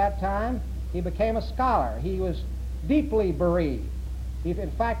lieutenant up to that time. He became a scholar. He was deeply bereaved.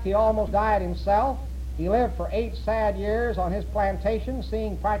 In fact, he almost died himself. He lived for 8 sad years on his plantation,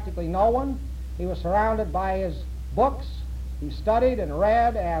 seeing practically no one. He was surrounded by his books. He studied and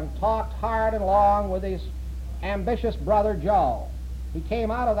read and talked hard and long with his ambitious brother Joe. He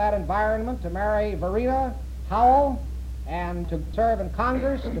came out of that environment to marry Verena Howell and to serve in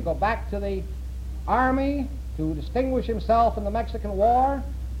Congress, to go back to the Army, to distinguish himself in the Mexican War.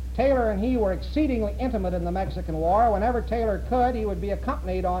 Taylor and he were exceedingly intimate in the Mexican War. Whenever Taylor could, he would be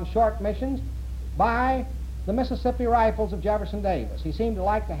accompanied on short missions by the Mississippi Rifles of Jefferson Davis. He seemed to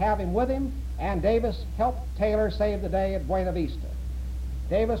like to have him with him, and Davis helped Taylor save the day at Buena Vista.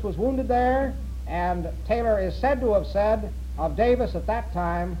 Davis was wounded there, and Taylor is said to have said of Davis at that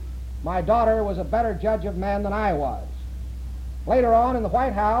time, "My daughter was a better judge of men than I was." Later on in the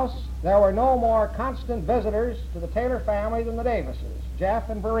White House, there were no more constant visitors to the Taylor family than the Davises, Jeff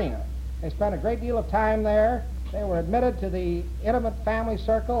and Verena. They spent a great deal of time there. They were admitted to the intimate family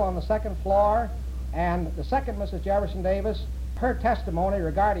circle on the second floor, and the second Mrs. Jefferson Davis, her testimony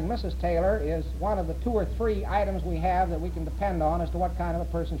regarding Mrs. Taylor is one of the 2 or 3 items we have that we can depend on as to what kind of a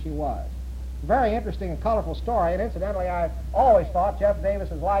person she was. Very interesting and colorful story, and incidentally, I always thought Jeff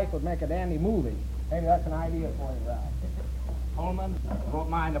Davis's life would make a dandy movie. Maybe that's an idea for you, Ralph. Holman, won't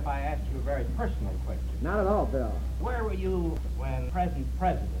mind if I ask you a very personal question. Not at all, Bill. Where were you when present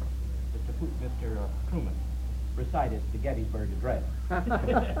President, Mr. Truman, recited the Gettysburg Address.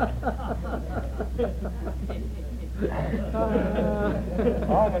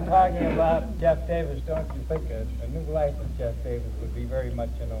 Holman, talking about Jeff Davis, don't you think a new life with Jeff Davis would be very much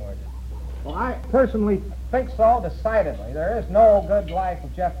in order? Well, I personally think so, decidedly. There is no good life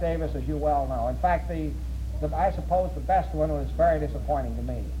of Jeff Davis, as you well know. In fact, I suppose the best one was very disappointing to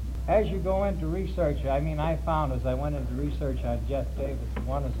me. As you go into research, I found as I went into research on Jeff Davis,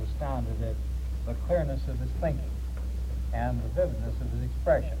 one is astounded at the clearness of his thinking and the vividness of his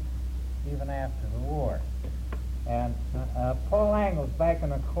expression, even after the war. And Paul Angle's back in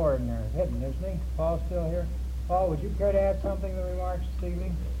the corner, hidden, isn't he? Paul still here? Paul, would you care to add something to the remarks this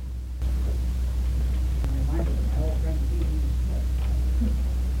evening?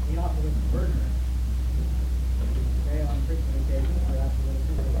 He offered a burden. Very on frequent occasions, perhaps a little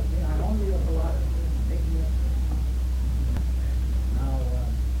too reluctantly. I only have a lot of taking it. Now,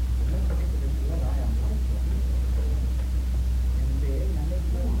 in this particular field, I am like in being, I make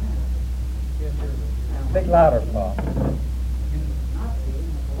no matter. Yes, sir. Speak louder, Paul. In not being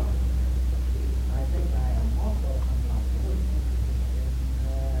a philosopher, I think I am also uncomfortable in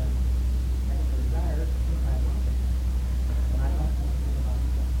having a desire to keep my mouth. And I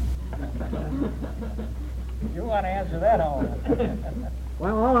don't know about myself. You want to answer that, Holman?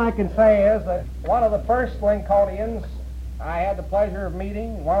 Well, all I can say is that one of the first Lincolnians I had the pleasure of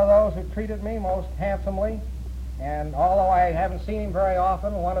meeting, one of those who treated me most handsomely, and although I haven't seen him very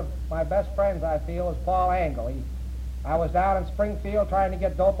often, one of my best friends, I feel, is Paul Angle. I was down in Springfield trying to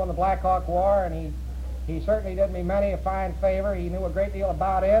get dope on the Black Hawk War, and he certainly did me many a fine favor. He knew a great deal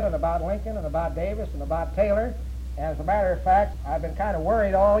about it, and about Lincoln, and about Davis, and about Taylor. As a matter of fact, I've been kind of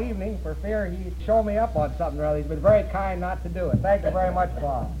worried all evening for fear he'd show me up on something or other. He's been very kind not to do it. Thank you very much,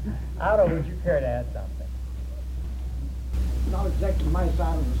 Paul. Otto, would you care to add something? Not exactly my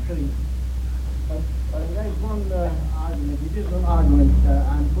side of the street, but there's one argument. It is an argument.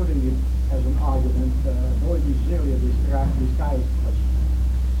 I'm putting it as an argument, though it is really a disguised question.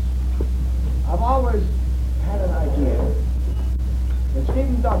 I've always had an idea that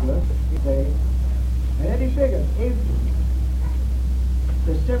Stephen Douglas, and then he figured if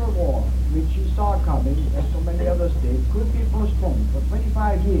the Civil War, which he saw coming, as so many others did, could be postponed for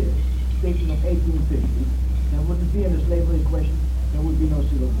 25 years, speaking of 1850, there wouldn't be any slavery question, there would be no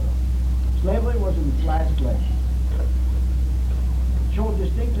Civil War. Slavery was in its last flesh. It showed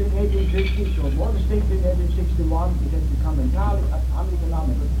distinctly in 1850, it showed more distinctly in 1861, it had become entirely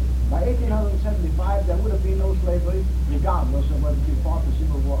uneconomical. By 1875, there would have been no slavery, regardless of whether we fought the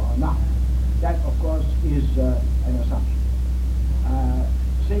Civil War or not. That, of course, is an assumption.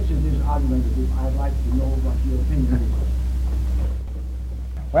 Since it is argumentative, I'd like to know what your opinion is.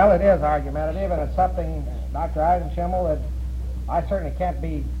 Well, it is argumentative, and it's something, Dr. Eisenschimmel, that I certainly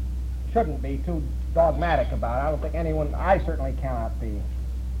shouldn't be too dogmatic about. I don't think anyone, I certainly cannot be.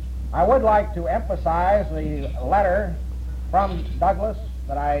 I would like to emphasize the letter from Douglas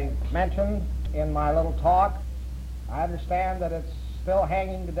that I mentioned in my little talk. I understand that it's still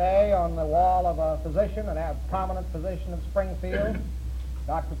hanging today on the wall of a physician, a prominent physician in Springfield,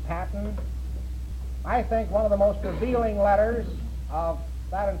 Dr. Patton. I think one of the most revealing letters of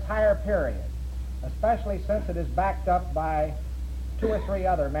that entire period, especially since it is backed up by 2 or 3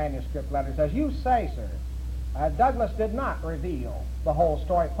 other manuscript letters. As you say, sir, Douglas did not reveal the whole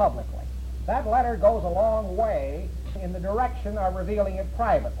story publicly. That letter goes a long way in the direction of revealing it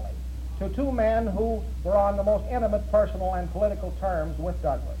privately to 2 men who were on the most intimate personal and political terms with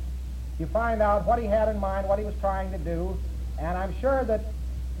Douglas. You find out what he had in mind, what he was trying to do, and I'm sure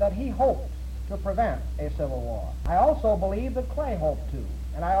that he hoped to prevent a civil war. I also believe that Clay hoped to,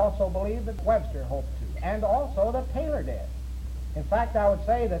 and I also believe that Webster hoped to, and also that Taylor did. In fact, I would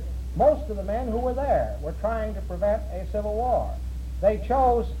say that most of the men who were there were trying to prevent a civil war. They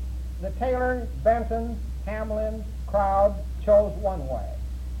chose, the Taylor, Benton, Hamlin crowd chose one way.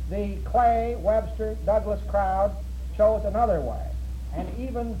 The Clay, Webster, Douglas crowd chose another way, and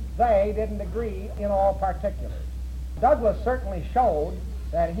even they didn't agree in all particulars. Douglas certainly showed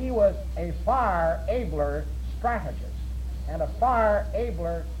that he was a far abler strategist and a far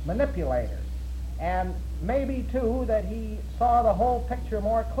abler manipulator, and maybe, too, that he saw the whole picture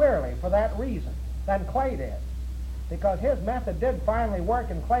more clearly for that reason than Clay did, because his method did finally work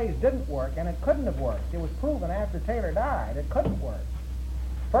and Clay's didn't work, and it couldn't have worked. It was proven after Taylor died it couldn't work.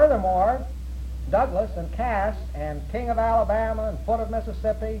 Furthermore, Douglas and Cass and King of Alabama and Foote of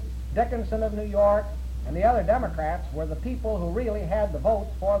Mississippi, Dickinson of New York, and the other Democrats were the people who really had the votes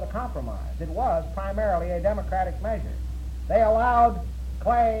for the compromise. It was primarily a Democratic measure. They allowed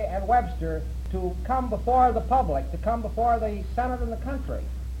Clay and Webster to come before the public, to come before the Senate and the country,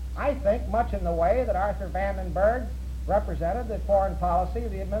 I think, much in the way that Arthur Vandenberg represented the foreign policy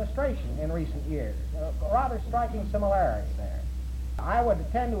of the administration in recent years. A rather striking similarity there. I would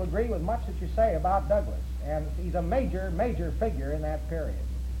tend to agree with much that you say about Douglas, and he's a major, major figure in that period.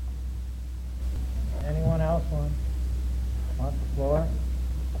 Anyone else want the floor?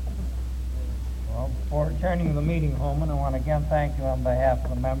 Well, before turning the meeting, Holman, I want to again thank you on behalf of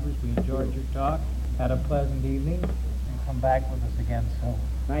the members. We enjoyed your talk, had a pleasant evening, and come back with us again soon.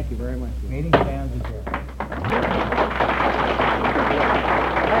 Thank you very much. Meeting stands adjourned.